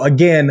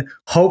 again,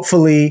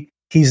 hopefully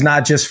he's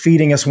not just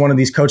feeding us one of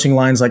these coaching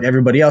lines like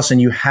everybody else, and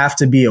you have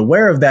to be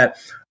aware of that.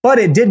 But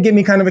it did get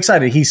me kind of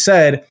excited. He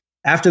said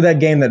after that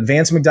game that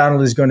Vance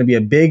McDonald is going to be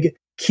a big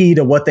key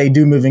to what they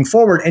do moving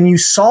forward. And you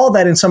saw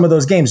that in some of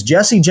those games.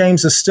 Jesse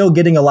James is still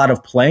getting a lot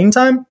of playing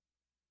time,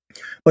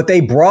 but they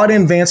brought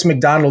in Vance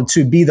McDonald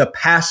to be the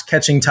pass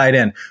catching tight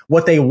end,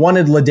 what they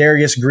wanted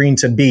Ladarius Green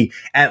to be,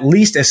 at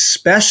least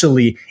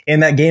especially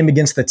in that game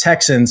against the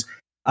Texans.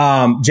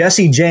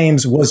 Jesse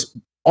James was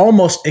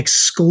almost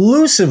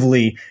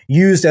exclusively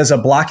used as a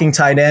blocking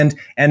tight end.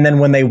 And then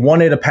when they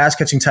wanted a pass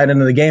catching tight end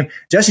in the game,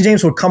 Jesse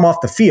James would come off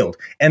the field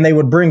and they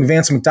would bring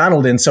Vance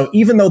McDonald in. So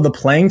even though the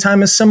playing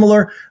time is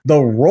similar, the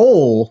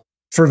role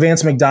for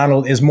Vance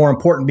McDonald is more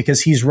important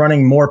because he's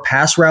running more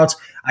pass routes.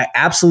 I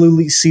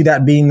absolutely see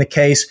that being the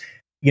case.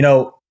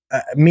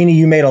 Meanie,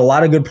 you made a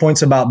lot of good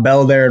points about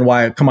Bell there and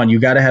why, come on, you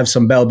got to have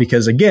some Bell,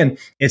 because again,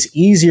 it's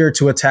easier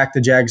to attack the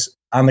Jags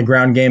on the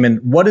ground game. And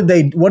what did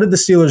the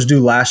Steelers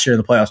do last year in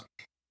the playoffs?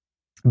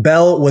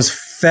 Bell was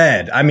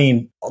fed,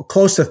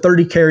 close to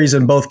 30 carries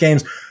in both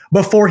games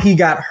before he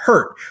got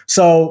hurt.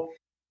 So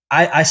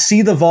I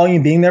see the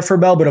volume being there for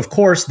Bell, but of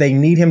course they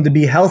need him to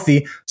be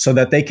healthy so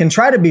that they can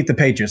try to beat the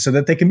Patriots, so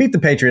that they can beat the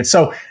Patriots.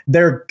 So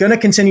they're going to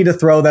continue to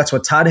throw. That's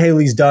what Todd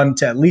Haley's done,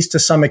 to at least to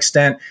some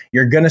extent.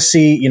 You're going to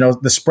see,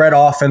 the spread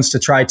offense to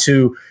try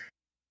to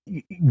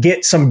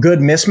get some good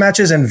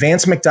mismatches, and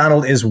Vance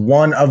McDonald is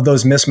one of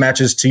those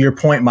mismatches. To your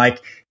point,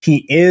 Mike,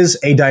 he is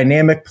a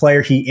dynamic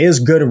player. He is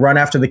good run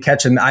after the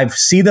catch, and I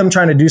see them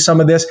trying to do some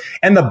of this.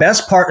 And the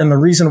best part, and the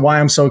reason why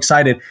I'm so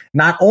excited,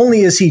 not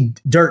only is he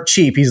dirt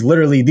cheap, he's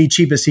literally the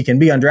cheapest he can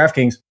be on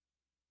DraftKings,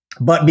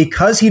 but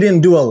because he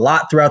didn't do a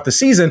lot throughout the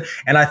season,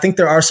 and I think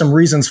there are some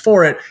reasons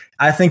for it,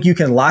 I think you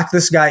can lock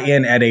this guy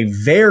in at a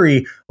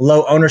very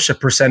low ownership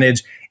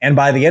percentage. And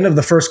by the end of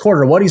the first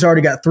quarter, he's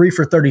already got 3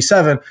 for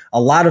 37.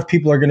 A lot of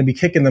people are going to be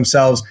kicking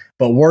themselves,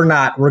 but we're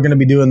not. We're going to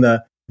be doing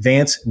the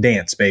Vance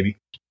dance, baby.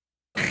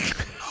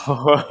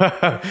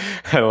 I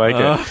like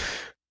it.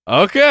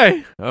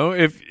 Okay.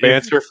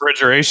 Vance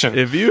refrigeration.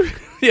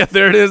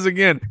 There it is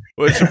again.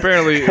 Which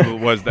apparently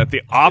was that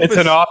the office. It's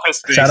an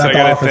office thing. So I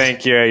got to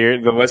thank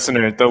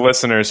the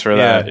listeners for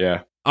that.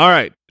 Yeah. All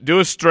right. Do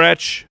a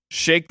stretch.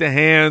 Shake the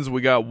hands.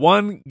 We got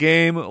one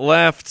game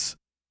left.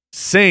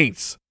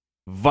 Saints,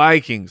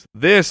 Vikings.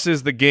 This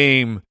is the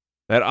game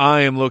that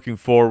I am looking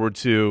forward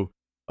to,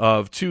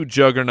 of two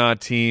juggernaut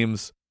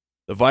teams.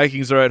 The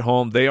Vikings are at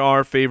home. They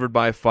are favored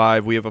by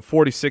 5. We have a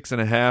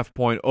 46.5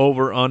 point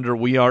over-under.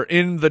 We are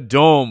in the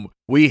Dome.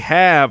 We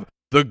have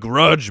the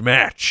grudge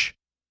match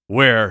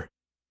where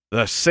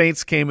the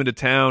Saints came into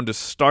town to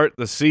start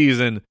the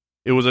season.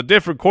 It was a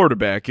different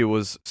quarterback. It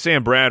was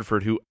Sam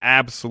Bradford, who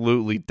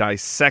absolutely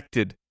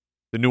dissected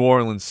the New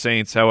Orleans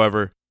Saints.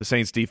 However, the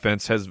Saints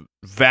defense has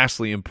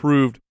vastly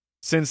improved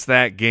since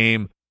that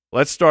game.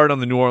 Let's start on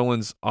the New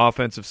Orleans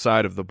offensive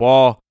side of the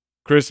ball.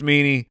 Chris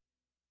Meany,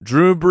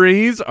 Drew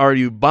Brees, are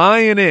you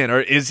buying in,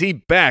 or is he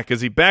back?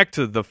 Is he back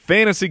to the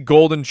fantasy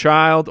golden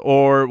child,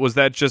 or was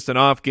that just an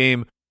off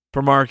game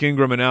for Mark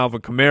Ingram and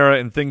Alvin Kamara,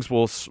 and things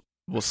will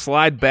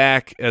slide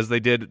back as they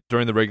did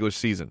during the regular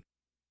season?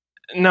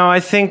 No, I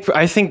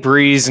think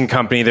Breeze and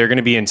company, they're going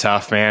to be in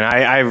tough, man.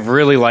 I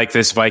really like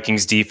this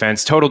Vikings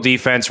defense. Total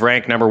defense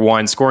ranked number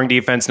 1, scoring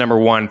defense number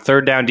 1,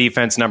 third down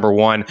defense number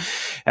 1,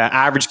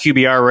 average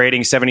QBR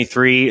rating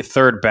 73,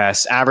 third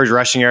best, average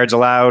rushing yards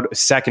allowed,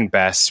 second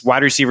best,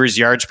 wide receivers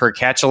yards per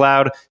catch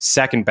allowed,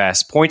 second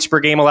best, points per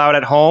game allowed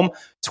at home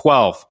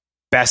 12,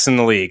 best in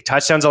the league,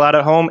 touchdowns allowed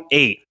at home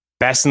 8,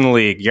 best in the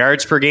league.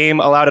 Yards per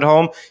game allowed at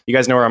home, you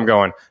guys know where I'm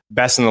going.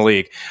 Best in the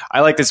league. I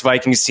like this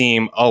Vikings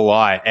team a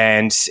lot,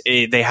 and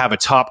they have a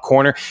top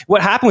corner.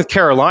 What happened with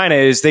Carolina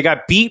is they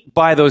got beat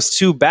by those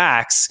two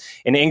backs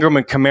in Ingram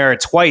and Kamara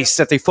twice,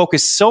 that they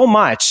focused so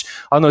much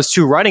on those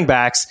two running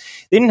backs.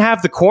 They didn't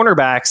have the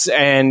cornerbacks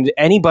and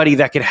anybody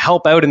that could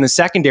help out in the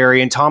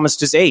secondary, and Thomas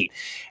just ate.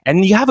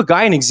 And you have a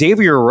guy in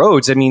Xavier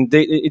Rhodes. I mean,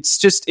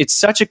 it's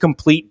such a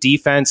complete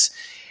defense.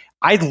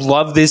 I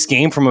love this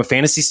game from a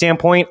fantasy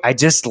standpoint. I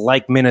just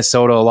like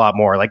Minnesota a lot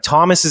more. Like,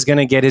 Thomas is going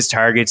to get his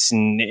targets,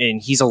 and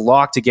he's a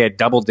lock to get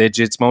double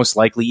digits, most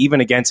likely, even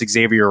against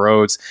Xavier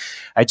Rhodes.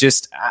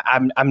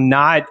 I'm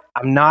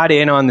not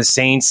in on the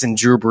Saints and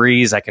Drew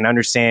Brees. I can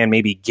understand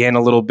maybe Ginn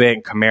a little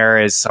bit.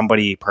 Kamara is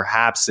somebody,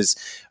 perhaps is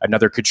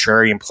another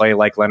contrarian play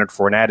like Leonard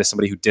Fournette, is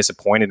somebody who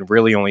disappointed and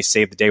really only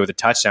saved the day with a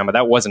touchdown, but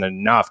that wasn't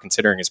enough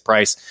considering his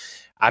price.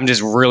 I'm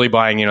just really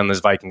buying in on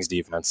this Vikings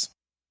defense.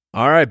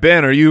 All right,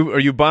 Ben, are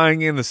you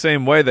buying in the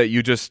same way that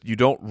you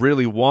don't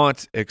really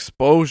want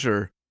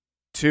exposure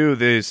to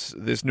this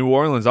New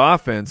Orleans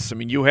offense? I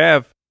mean, you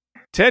have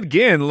Ted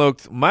Ginn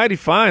looked mighty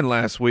fine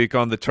last week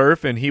on the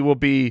turf, and he will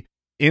be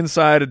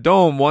inside a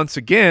dome once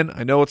again.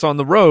 I know it's on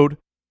the road,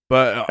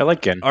 but I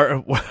like Ginn.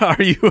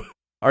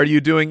 Are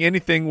you doing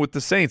anything with the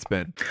Saints,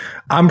 Ben?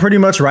 I'm pretty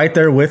much right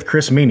there with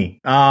Chris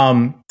Meany.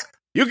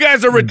 You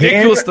guys are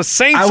ridiculous. The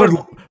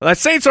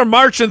Saints are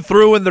marching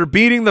through, and they're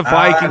beating the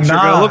Vikings. You're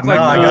going to look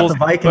like fools.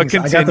 I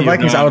got the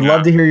Vikings. I would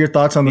love to hear your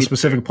thoughts on the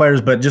specific players,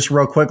 but just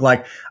real quick,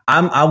 like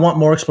I want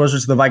more exposure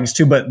to the Vikings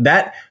too. But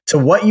that, to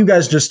what you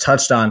guys just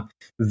touched on,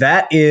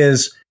 that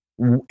is,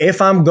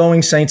 if I'm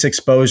going Saints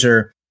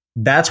exposure,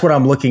 that's what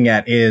I'm looking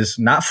at, is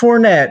not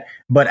Fournette,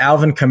 but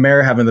Alvin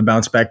Kamara having the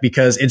bounce back,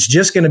 because it's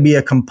just going to be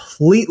a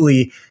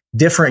completely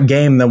different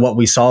game than what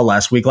we saw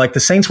last week. Like, the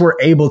Saints were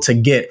able to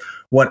get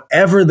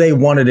whatever they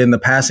wanted in the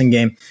passing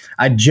game.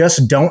 I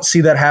just don't see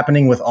that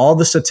happening with all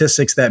the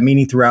statistics that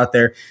Meany threw out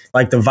there.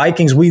 Like, the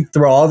Vikings, we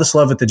throw all this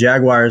love at the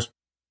Jaguars.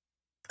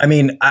 I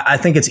mean, I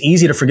think it's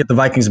easy to forget the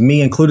Vikings,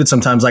 me included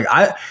sometimes. Like,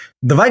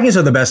 the Vikings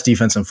are the best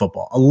defense in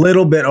football, a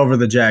little bit over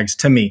the Jags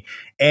to me.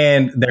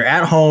 And they're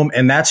at home,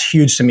 and that's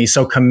huge to me.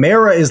 So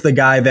Kamara is the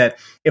guy that,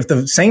 if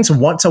the Saints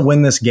want to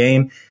win this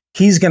game,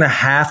 he's going to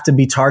have to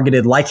be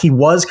targeted like he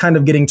was kind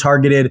of getting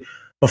targeted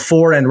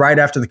before and right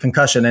after the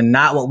concussion, and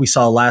not what we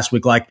saw last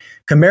week. Like,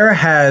 Kamara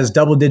has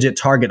double-digit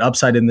target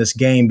upside in this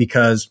game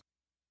because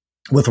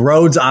with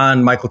Rhodes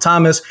on Michael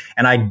Thomas,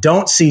 and I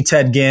don't see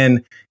Ted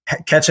Ginn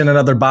catching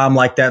another bomb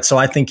like that. So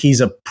I think he's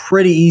a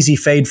pretty easy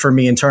fade for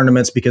me in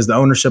tournaments because the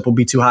ownership will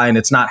be too high and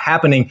it's not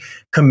happening.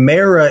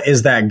 Kamara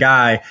is that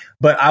guy,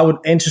 but I would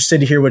interested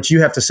to hear what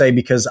you have to say,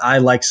 because I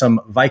like some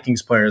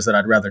Vikings players that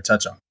I'd rather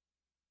touch on.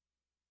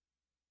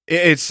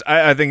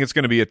 I think it's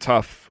going to be a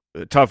tough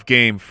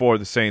game for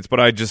the Saints, but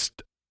I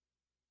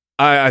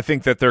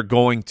think that they're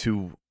going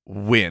to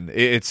win.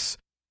 It's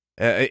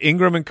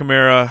Ingram and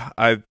Kamara.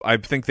 I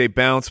think they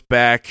bounce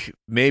back,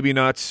 maybe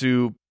not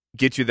to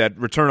get you that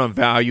return on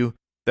value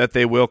that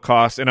they will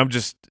cost. And I'm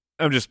just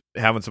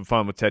having some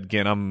fun with Ted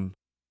Ginn. I'm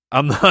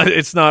not.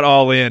 It's not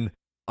all in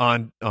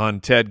on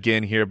Ted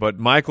Ginn here, but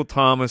Michael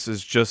Thomas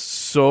is just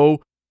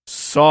so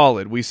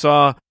solid. We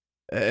saw.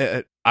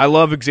 I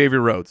love Xavier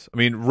Rhodes. I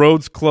mean,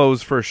 Rhodes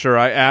close for sure.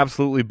 I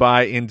absolutely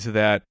buy into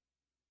that.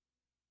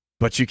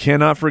 But you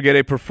cannot forget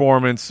a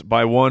performance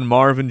by one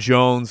Marvin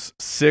Jones,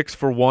 6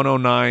 for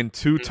 109,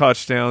 2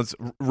 touchdowns.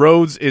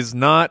 Rhodes is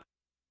not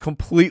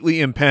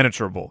completely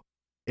impenetrable.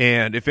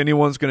 And if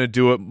anyone's going to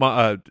do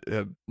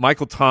it,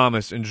 Michael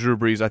Thomas and Drew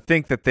Brees, I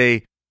think that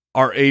they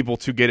are able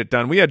to get it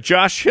done. We had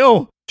Josh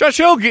Hill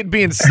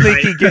being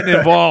sneaky, getting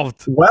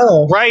involved.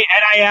 Well, right.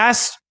 And I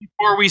asked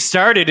before we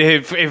started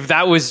if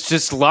that was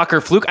just luck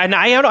or fluke. And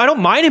I don't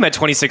mind him at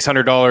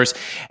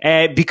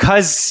 $2,600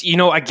 because,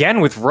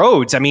 again, with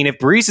Rhodes, I mean, if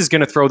Brees is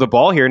going to throw the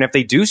ball here, and if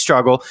they do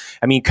struggle,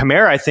 I mean,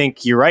 Kamara, I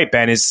think you're right,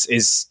 Ben,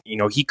 is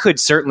he could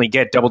certainly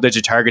get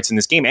double-digit targets in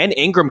this game, and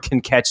Ingram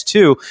can catch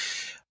too.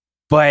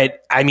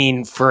 But I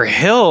mean, for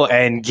Hill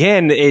and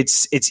Ginn,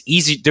 it's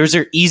easy. Those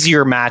are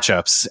easier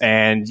matchups,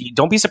 and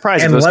don't be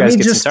surprised if those guys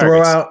get some targets. Let me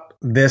just throw out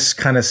this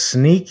kind of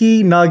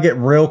sneaky nugget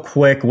real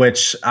quick,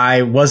 which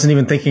I wasn't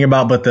even thinking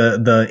about, but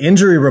the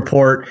injury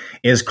report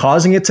is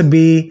causing it to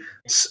be,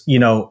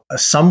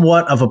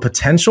 somewhat of a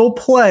potential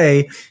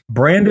play.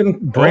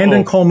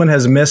 Brandon Coleman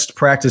has missed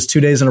practice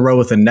 2 days in a row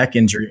with a neck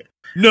injury.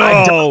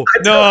 Don't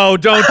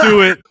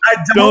do it.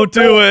 Don't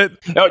do it.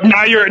 No,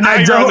 now you're on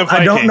the Vikings.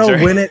 I don't know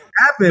when it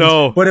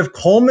happens, but if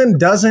Coleman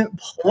doesn't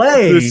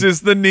play, this is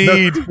the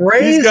need. The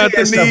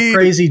craziest of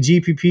crazy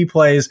GPP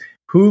plays.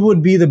 Who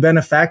would be the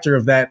benefactor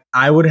of that?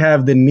 I would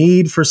have the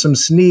need for some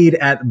Snead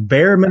at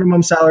bare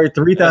minimum salary,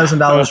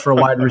 $3,000 for a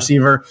wide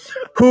receiver,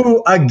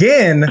 who,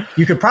 again,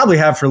 you could probably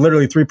have for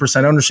literally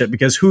 3% ownership,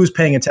 because who's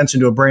paying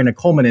attention to a Brandon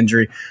Coleman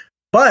injury?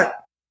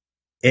 But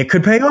it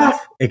could pay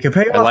off. It could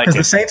pay off because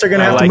the Saints are going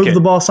to have to move the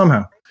ball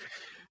somehow.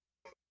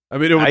 I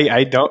mean,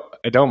 I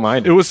don't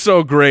mind. It was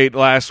so great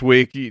last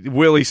week.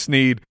 Willie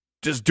Snead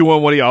just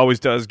doing what he always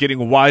does,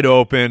 getting wide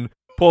open,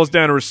 pulls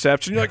down a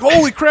reception. You're like,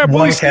 holy crap,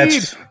 Willie Snead.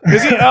 Is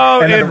he? Oh,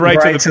 and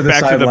right to the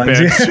back to the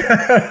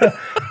bench.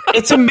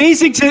 It's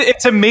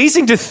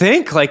amazing to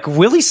think like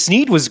Willie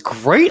Snead was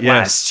great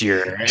last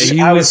year.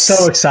 I was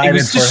so excited. He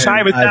was just shy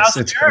of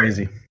 1,000. It's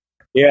crazy.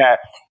 Yeah.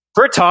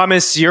 For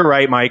Thomas, you're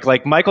right, Mike.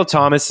 Like Michael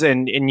Thomas,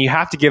 and you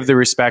have to give the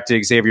respect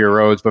to Xavier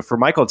Rhodes, but for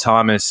Michael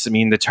Thomas, I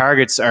mean, the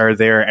targets are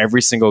there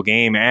every single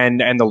game,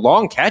 and the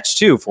long catch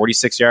too,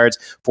 46 yards,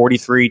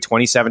 43,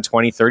 27,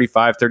 20,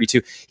 35,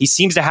 32. He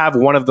seems to have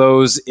one of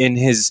those in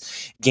his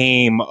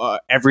game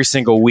every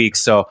single week.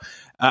 So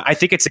I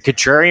think it's a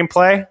contrarian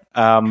play,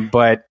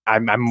 but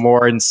I'm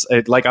more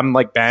I'm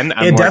like Ben.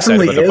 It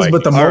definitely is,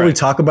 but the more we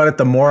talk about it,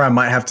 the more I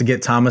might have to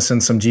get Thomas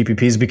in some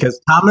GPPs because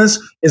Thomas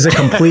is a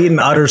complete and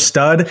utter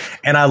stud.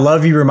 And I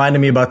love you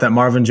reminding me about that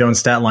Marvin Jones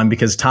stat line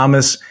because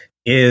Thomas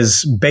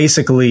is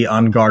basically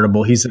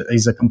unguardable.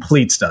 He's a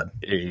complete stud.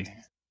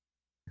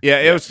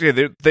 Yeah,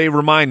 they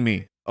remind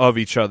me of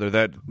each other.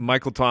 That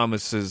Michael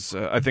Thomas is,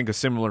 I think, a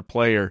similar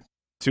player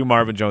to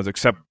Marvin Jones,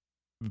 except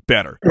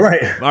better.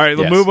 Right. All right,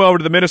 let's move over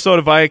to the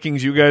Minnesota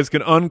Vikings. You guys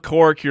can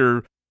uncork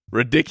your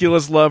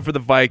ridiculous love for the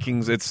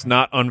Vikings. It's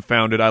not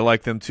unfounded. I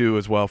like them too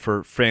as well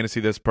for fantasy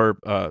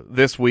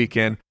this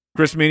weekend.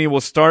 Chris Meany,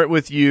 we'll start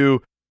with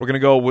you. We're going to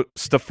go with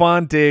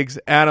Stephon Diggs,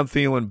 Adam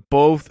Thielen,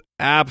 both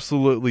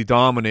absolutely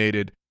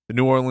dominated the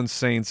New Orleans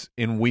Saints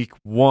in week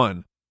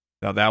 1.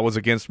 Now, that was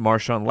against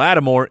Marshawn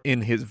Lattimore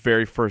in his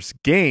very first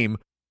game.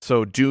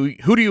 So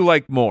who do you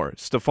like more,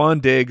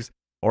 Stephon Diggs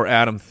or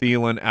Adam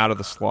Thielen out of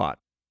the slot?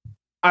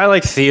 I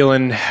like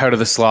Thielen out of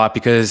the slot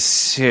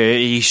because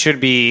he should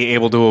be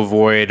able to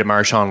avoid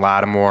Marshawn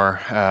Lattimore.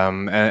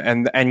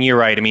 And you're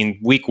right. I mean,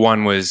 week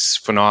 1 was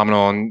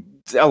phenomenal, and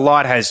a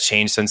lot has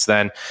changed since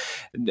then.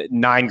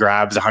 9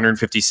 grabs,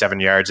 157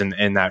 yards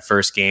in that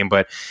first game,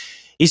 but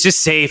he's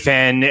just safe.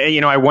 And,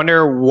 I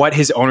wonder what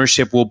his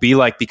ownership will be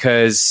like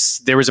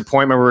because there was a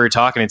point where we were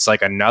talking, it's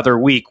like another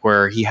week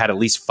where he had at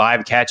least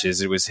 5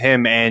 catches. It was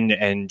him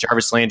and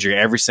Jarvis Landry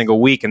every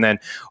single week. And then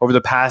over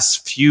the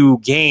past few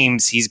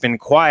games, he's been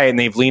quiet and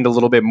they've leaned a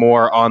little bit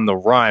more on the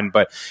run.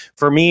 But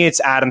for me, it's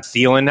Adam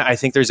Thielen. I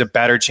think there's a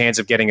better chance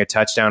of getting a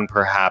touchdown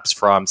perhaps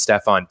from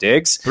Stephon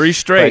Diggs. 3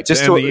 straight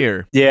just to end the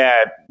year.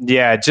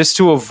 Yeah. Just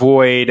to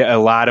avoid a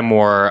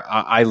Lattimore,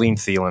 I lean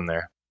Thielen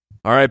there.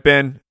 All right,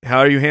 Ben, how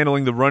are you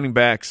handling the running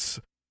backs,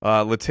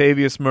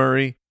 Latavius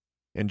Murray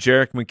and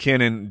Jerick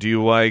McKinnon? Do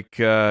you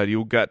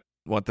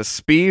want the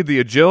speed, the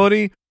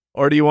agility,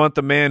 or do you want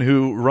the man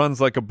who runs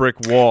like a brick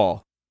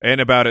wall and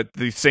about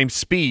the same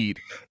speed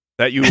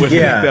that you would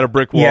think that a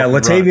brick wall? Yeah,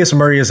 Latavius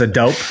Murray is a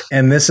dope,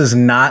 and this is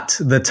not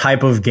the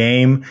type of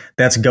game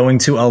that's going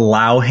to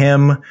allow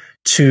him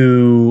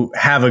to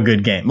have a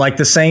good game. Like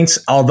the Saints,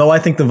 although I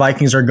think the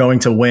Vikings are going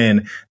to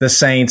win, the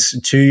Saints,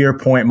 to your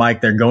point, Mike,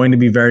 they're going to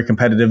be very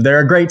competitive. They're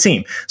a great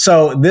team.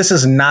 So this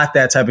is not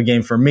that type of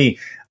game for me.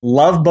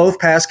 Love both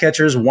pass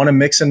catchers, want to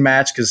mix and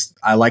match because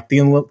I like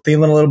Thielen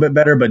a little bit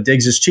better, but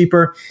Diggs is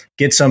cheaper.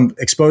 Get some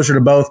exposure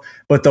to both.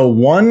 But the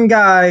one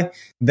guy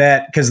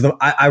that, because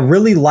I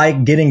really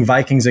like getting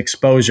Vikings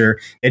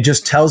exposure, it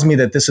just tells me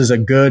that this is a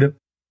good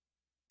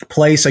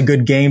place, a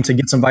good game to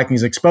get some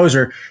Vikings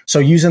exposure. So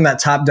using that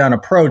top-down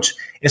approach,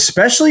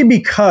 especially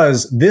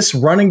because this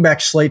running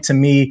back slate to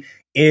me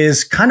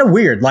is kind of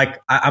weird.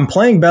 Like I'm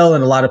playing Bell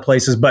in a lot of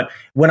places, but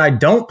when I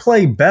don't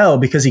play Bell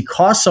because he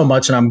costs so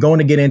much and I'm going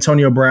to get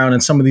Antonio Brown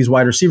and some of these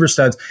wide receiver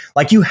studs,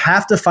 like you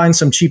have to find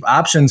some cheap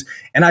options.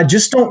 And I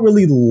just don't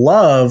really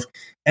love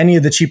any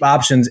of the cheap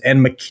options.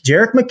 And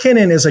Jerick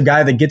McKinnon is a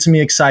guy that gets me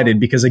excited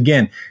because,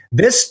 again,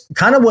 this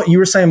kind of what you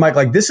were saying, Mike,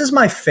 like this is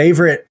my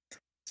favorite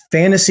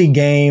fantasy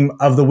game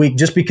of the week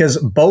just because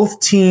both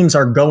teams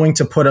are going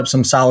to put up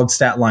some solid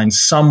stat lines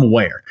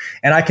somewhere.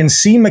 And I can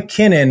see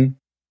McKinnon,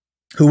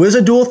 who is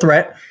a dual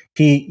threat.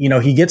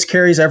 He gets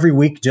carries every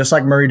week, just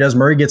like Murray does.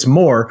 Murray gets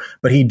more,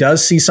 but he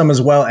does see some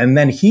as well. And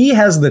then he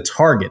has the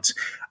targets.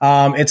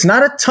 It's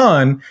not a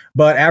ton,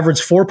 but average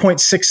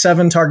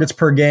 4.67 targets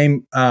per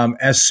game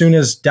as soon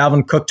as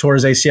Dalvin Cook tore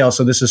his ACL.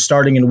 So this is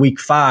starting in week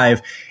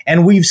 5.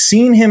 And we've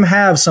seen him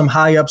have some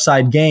high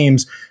upside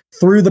games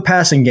through the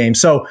passing game.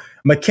 So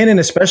McKinnon,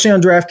 especially on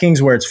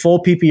DraftKings where it's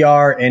full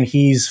PPR and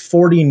he's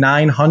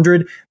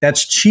 4,900,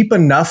 that's cheap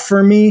enough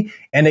for me.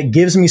 And it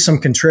gives me some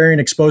contrarian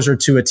exposure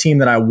to a team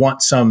that I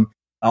want some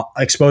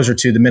exposure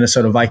to, the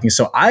Minnesota Vikings.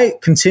 So I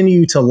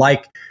continue to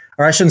like,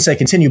 or I shouldn't say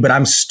continue, but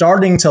I'm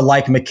starting to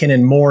like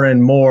McKinnon more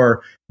and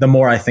more the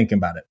more I think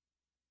about it.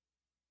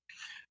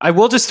 I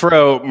will just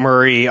throw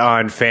Murray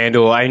on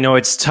FanDuel. I know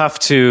it's tough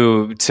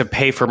to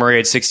pay for Murray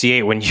at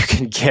 68 when you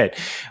can get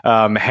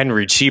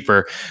Henry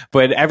cheaper.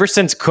 But ever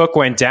since Cook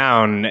went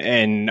down,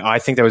 and I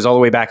think that was all the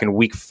way back in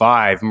week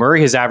 5,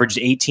 Murray has averaged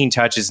 18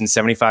 touches and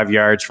 75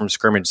 yards from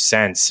scrimmage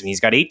since. And he's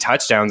got 8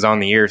 touchdowns on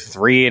the year,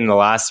 3 in the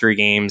last 3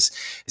 games,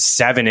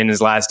 7 in his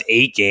last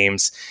 8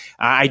 games.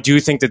 I do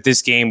think that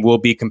this game will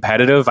be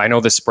competitive. I know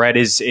the spread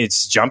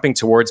it's jumping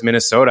towards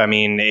Minnesota. I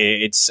mean,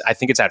 I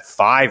think it's at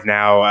 5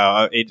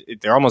 now.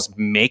 They're almost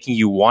making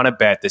you want to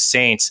bet the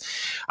Saints.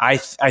 I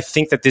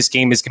think that this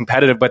game is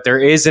competitive, but there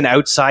is an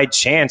outside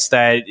chance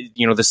that,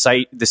 you know, the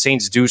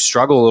Saints do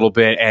struggle a little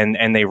bit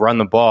and they run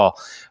the ball.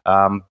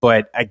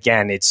 But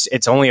again,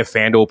 it's only a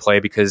FanDuel play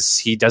because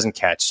he doesn't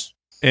catch.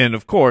 And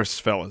of course,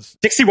 fellas,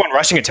 61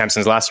 rushing attempts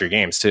in his last 3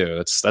 games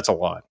too. That's a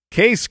lot.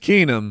 Case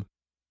Keenum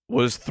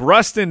was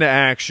thrust into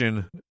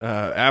action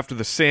after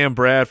the Sam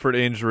Bradford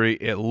injury.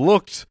 It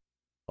looked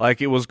like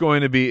it was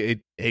going to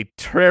be a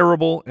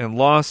terrible and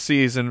lost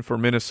season for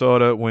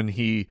Minnesota when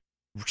he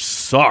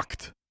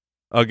sucked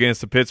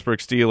against the Pittsburgh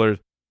Steelers.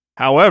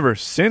 However,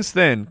 since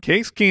then,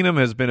 Case Keenum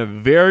has been a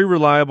very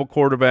reliable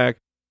quarterback,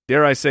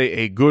 dare I say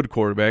a good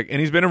quarterback,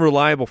 and he's been a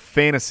reliable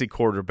fantasy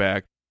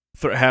quarterback,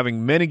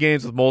 having many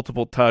games with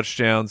multiple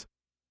touchdowns.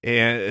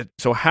 And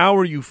so how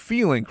are you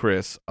feeling,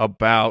 Chris,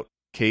 about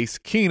Case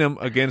Keenum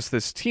against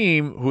this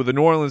team, who the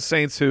New Orleans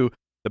Saints, who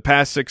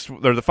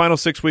the final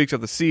 6 weeks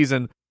of the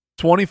season,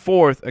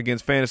 24th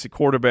against fantasy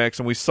quarterbacks,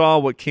 and we saw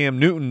what Cam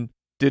Newton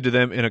did to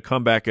them in a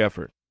comeback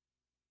effort.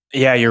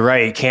 Yeah, you're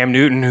right. Cam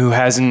Newton, who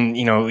hasn't,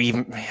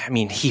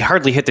 he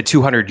hardly hit the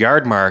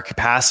 200-yard mark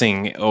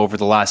passing over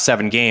the last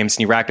 7 games,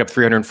 and he racked up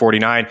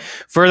 349.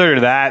 Further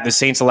to that, the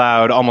Saints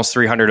allowed almost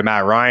 300 to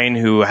Matt Ryan,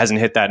 who hasn't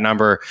hit that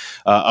number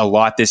a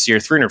lot this year,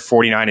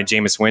 349 to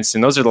Jameis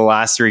Winston. Those are the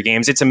last 3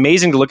 games. It's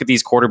amazing to look at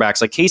these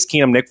quarterbacks like Case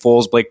Keenum, Nick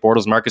Foles, Blake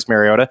Bortles, Marcus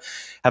Mariota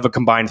have a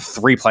combined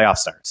 3 playoff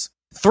starts.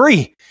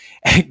 3!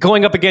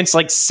 Going up against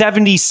like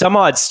 70 some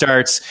odd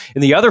starts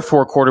in the other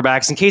 4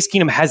 quarterbacks, and Case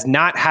Keenum has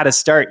not had a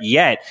start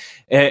yet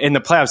in the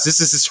playoffs.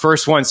 This is his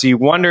first one, so you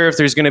wonder if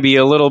there's going to be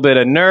a little bit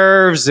of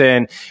nerves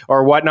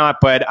or whatnot.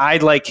 But I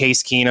like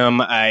Case Keenum.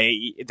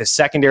 The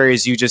secondary,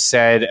 as you just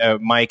said,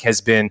 Mike, has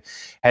been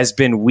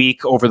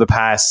weak over the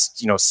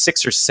past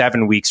 6 or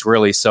 7 weeks,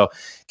 really. So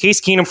Case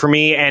Keenum for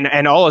me,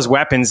 and all his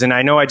weapons. And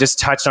I know I just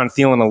touched on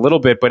Thielen a little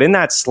bit, but in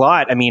that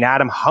slot, I mean,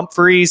 Adam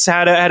Humphries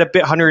had a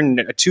bit,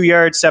 102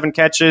 yards, 7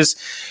 catches.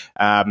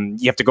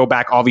 You have to go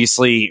back.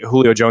 Obviously,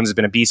 Julio Jones has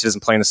been a beast. He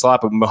doesn't play in the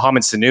slot, but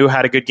Mohamed Sanu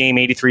had a good game,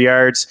 83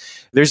 yards.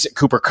 There's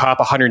Cooper Kupp,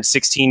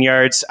 116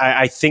 yards.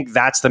 I think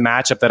that's the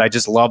matchup that I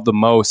just love the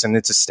most. And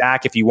it's a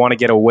stack if you want to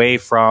get away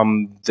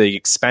from the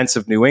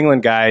expensive New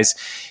England guys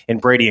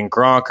and Brady and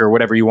Gronk or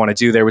whatever you want to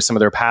do there with some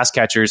of their pass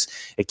catchers.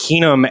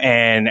 Keenum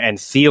and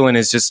Thielen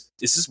is just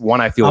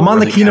one I feel. I'm on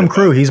really the Keenum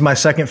crew. He's my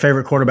second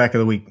favorite quarterback of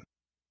the week.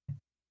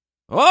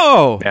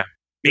 Oh, yeah,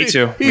 me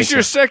too. He's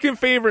your second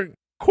favorite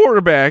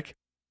quarterback,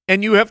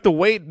 and you have to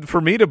wait for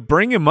me to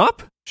bring him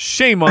up?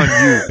 Shame on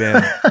you,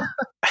 Ben.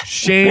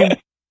 Shame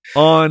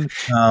on you.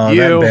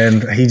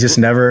 That Ben, he just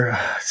never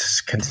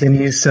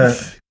continues to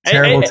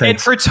terrible and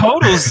for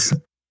totals.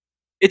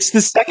 It's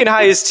the second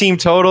highest team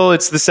total.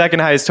 It's the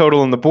second highest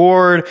total on the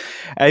board.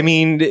 I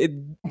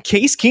mean,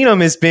 Case Keenum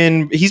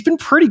he's been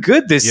pretty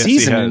good this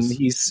season.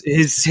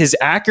 His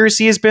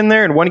accuracy has been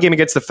there. In one game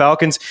against the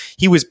Falcons,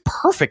 he was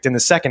perfect in the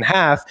second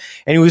half,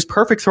 and he was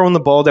perfect throwing the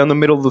ball down the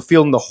middle of the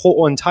field in the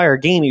whole entire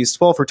game. He was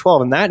 12 for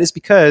 12, and that is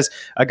because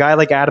a guy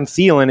like Adam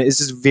Thielen is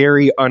just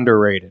very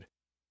underrated.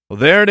 Well,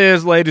 there it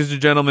is, ladies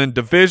and gentlemen.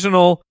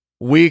 Divisional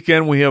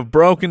weekend. We have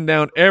broken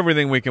down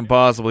everything we can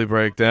possibly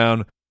break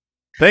down.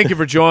 Thank you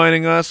for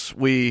joining us.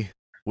 We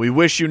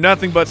wish you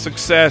nothing but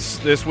success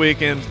this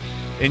weekend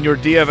in your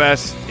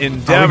DFS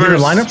endeavors. Are we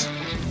doing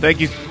lineups?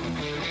 Thank you.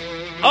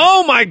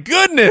 Oh my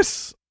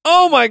goodness!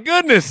 Oh my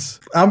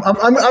goodness! I'm good.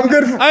 I'm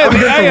good for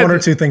 1 or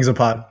 2 things a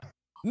pod.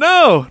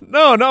 No,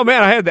 man!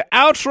 I had the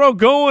outro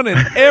going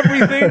and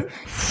everything.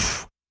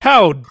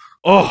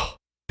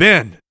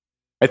 Ben.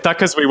 I thought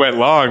because we went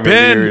long,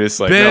 Ben, maybe we were just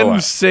like,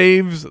 Ben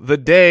saves the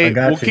day.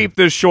 We'll keep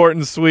this short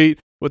and sweet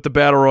with the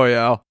Battle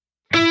Royale.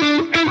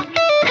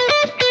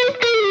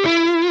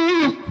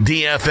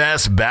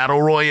 DFS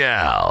Battle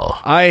Royale.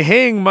 I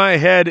hang my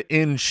head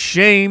in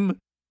shame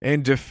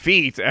and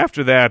defeat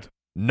after that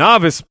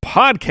novice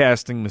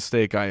podcasting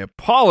mistake. I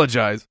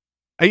apologize.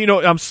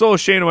 I'm so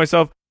ashamed of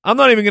myself. I'm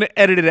not even going to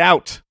edit it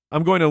out.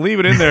 I'm going to leave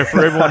it in there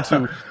for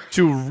everyone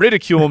to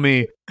ridicule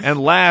me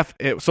and laugh.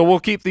 So we'll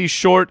keep these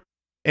short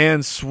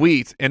and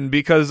sweet. And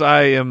because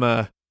I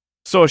am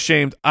so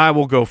ashamed, I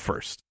will go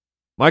first.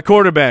 My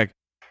quarterback.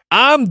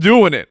 I'm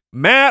doing it.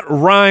 Matt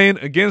Ryan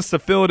against the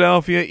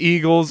Philadelphia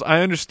Eagles. I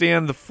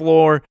understand the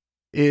floor,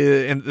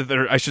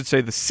 I should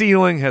say the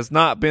ceiling has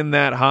not been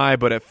that high,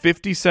 but at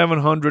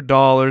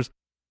 $5,700,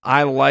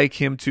 I like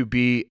him to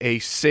be a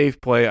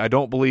safe play. I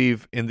don't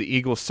believe in the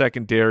Eagles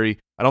secondary.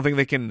 I don't think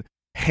they can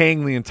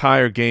hang the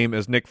entire game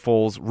as Nick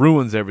Foles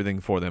ruins everything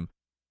for them.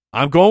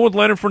 I'm going with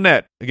Leonard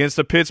Fournette against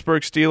the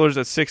Pittsburgh Steelers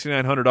at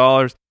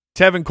 $6,900.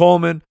 Tevin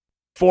Coleman,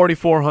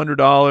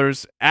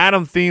 $4,400.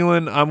 Adam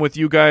Thielen, I'm with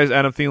you guys.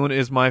 Adam Thielen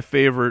is my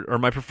favorite or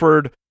my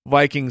preferred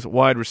Vikings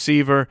wide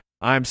receiver.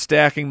 I'm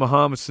stacking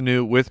Mohamed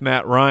Sanu with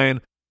Matt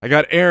Ryan. I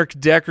got Eric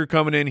Decker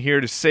coming in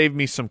here to save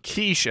me some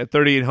quiche at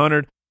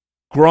 $3,800.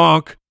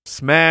 Gronk,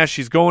 smash.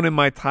 He's going in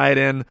my tight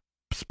end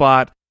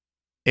spot.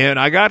 And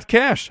I got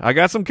cash. I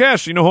got some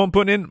cash. You know who I'm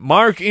putting in?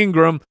 Mark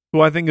Ingram,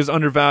 who I think is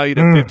undervalued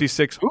at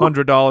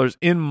 $5,600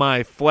 in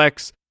my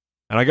flex.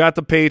 And I got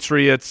the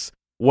Patriots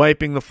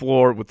wiping the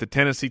floor with the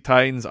Tennessee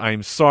Titans.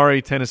 I'm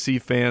sorry, Tennessee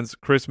fans.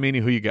 Chris Meany,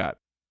 who you got?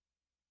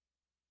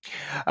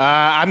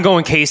 I'm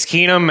going Case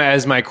Keenum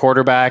as my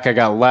quarterback. I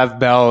got Lev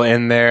Bell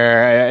in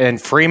there,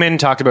 and Freeman,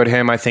 talked about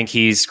him. I think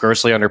he's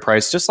grossly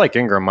underpriced, just like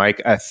Ingram,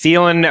 Mike.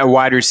 Thielen, a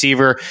wide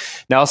receiver.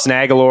 Nelson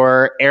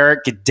Aguilar,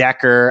 Eric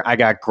Decker. I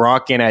got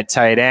Gronk in at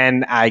tight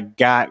end. I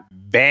got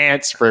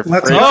Vance for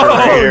Good.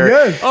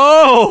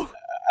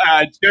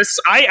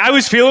 I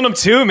was feeling them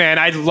too, man.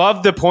 I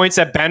love the points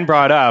that Ben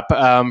brought up,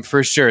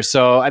 for sure.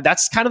 So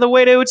that's kind of the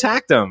way to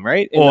attack them,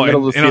 right? In the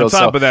middle of the field. And on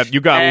top of that,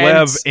 you got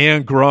Lev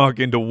and Gronk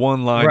into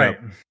one lineup. Right.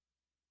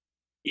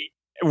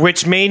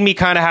 Which made me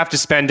kind of have to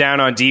spend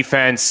down on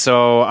defense,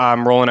 so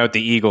I'm rolling out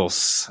the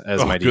Eagles as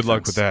my defense. Good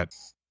luck with that.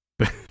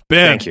 Ben,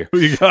 thank you. Who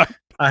you got?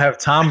 I have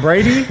Tom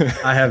Brady,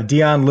 I have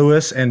Deion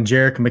Lewis, and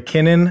Jerick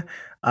McKinnon.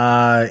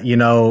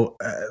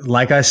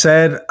 Like I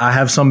said, I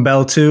have some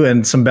Bell too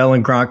and some Bell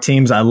and Gronk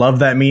teams. I love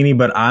that meanie,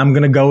 but I'm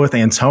going to go with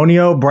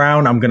Antonio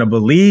Brown. I'm going to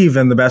believe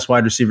in the best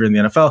wide receiver in the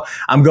NFL.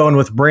 I'm going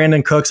with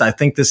Brandon Cooks. I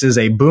think this is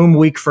a boom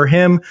week for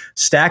him,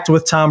 stacked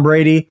with Tom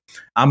Brady.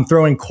 I'm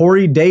throwing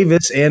Corey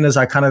Davis in, as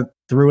I kind of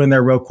threw in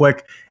there real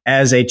quick,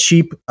 as a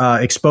cheap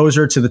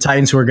exposure to the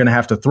Titans who are going to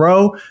have to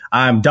throw.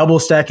 I'm double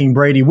stacking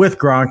Brady with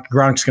Gronk.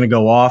 Gronk's going to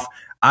go off.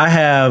 I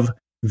have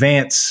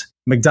Vance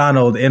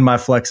McDonald in my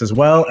flex as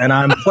well, and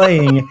I'm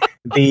playing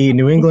the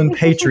New England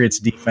Patriots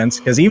defense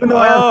because even though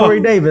I have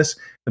Corey Davis,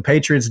 the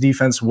Patriots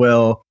defense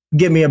will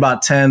get me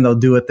about 10. They'll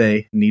do what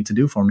they need to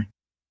do for me.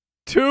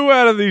 2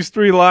 out of these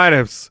 3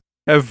 lineups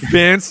have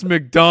Vance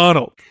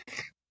McDonald.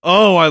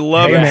 Oh, I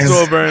love it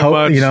so very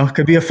much.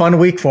 Could be a fun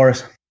week for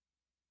us.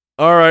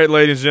 All right,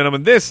 ladies and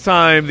gentlemen, this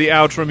time the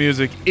outro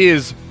music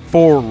is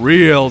for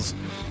reals.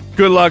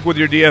 Good luck with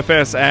your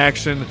DFS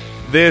action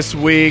this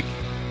week.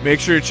 Make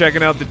sure you're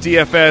checking out the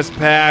DFS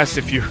Pass.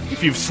 If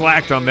you've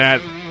slacked on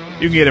that,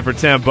 you can get it for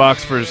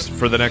 $10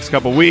 for the next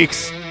couple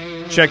weeks.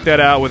 Check that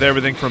out with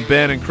everything from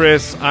Ben and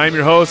Chris. I'm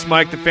your host,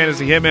 Mike the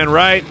Fantasy Hitman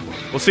Wright.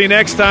 We'll see you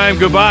next time.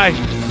 Goodbye.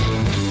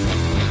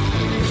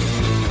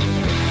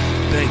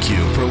 Thank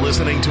you for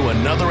listening to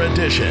another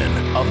edition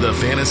of the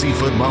Fantasy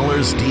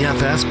Footballers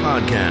DFS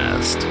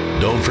Podcast.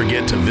 Don't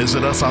forget to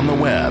visit us on the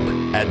web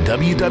at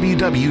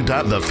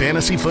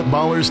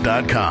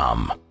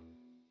www.thefantasyfootballers.com.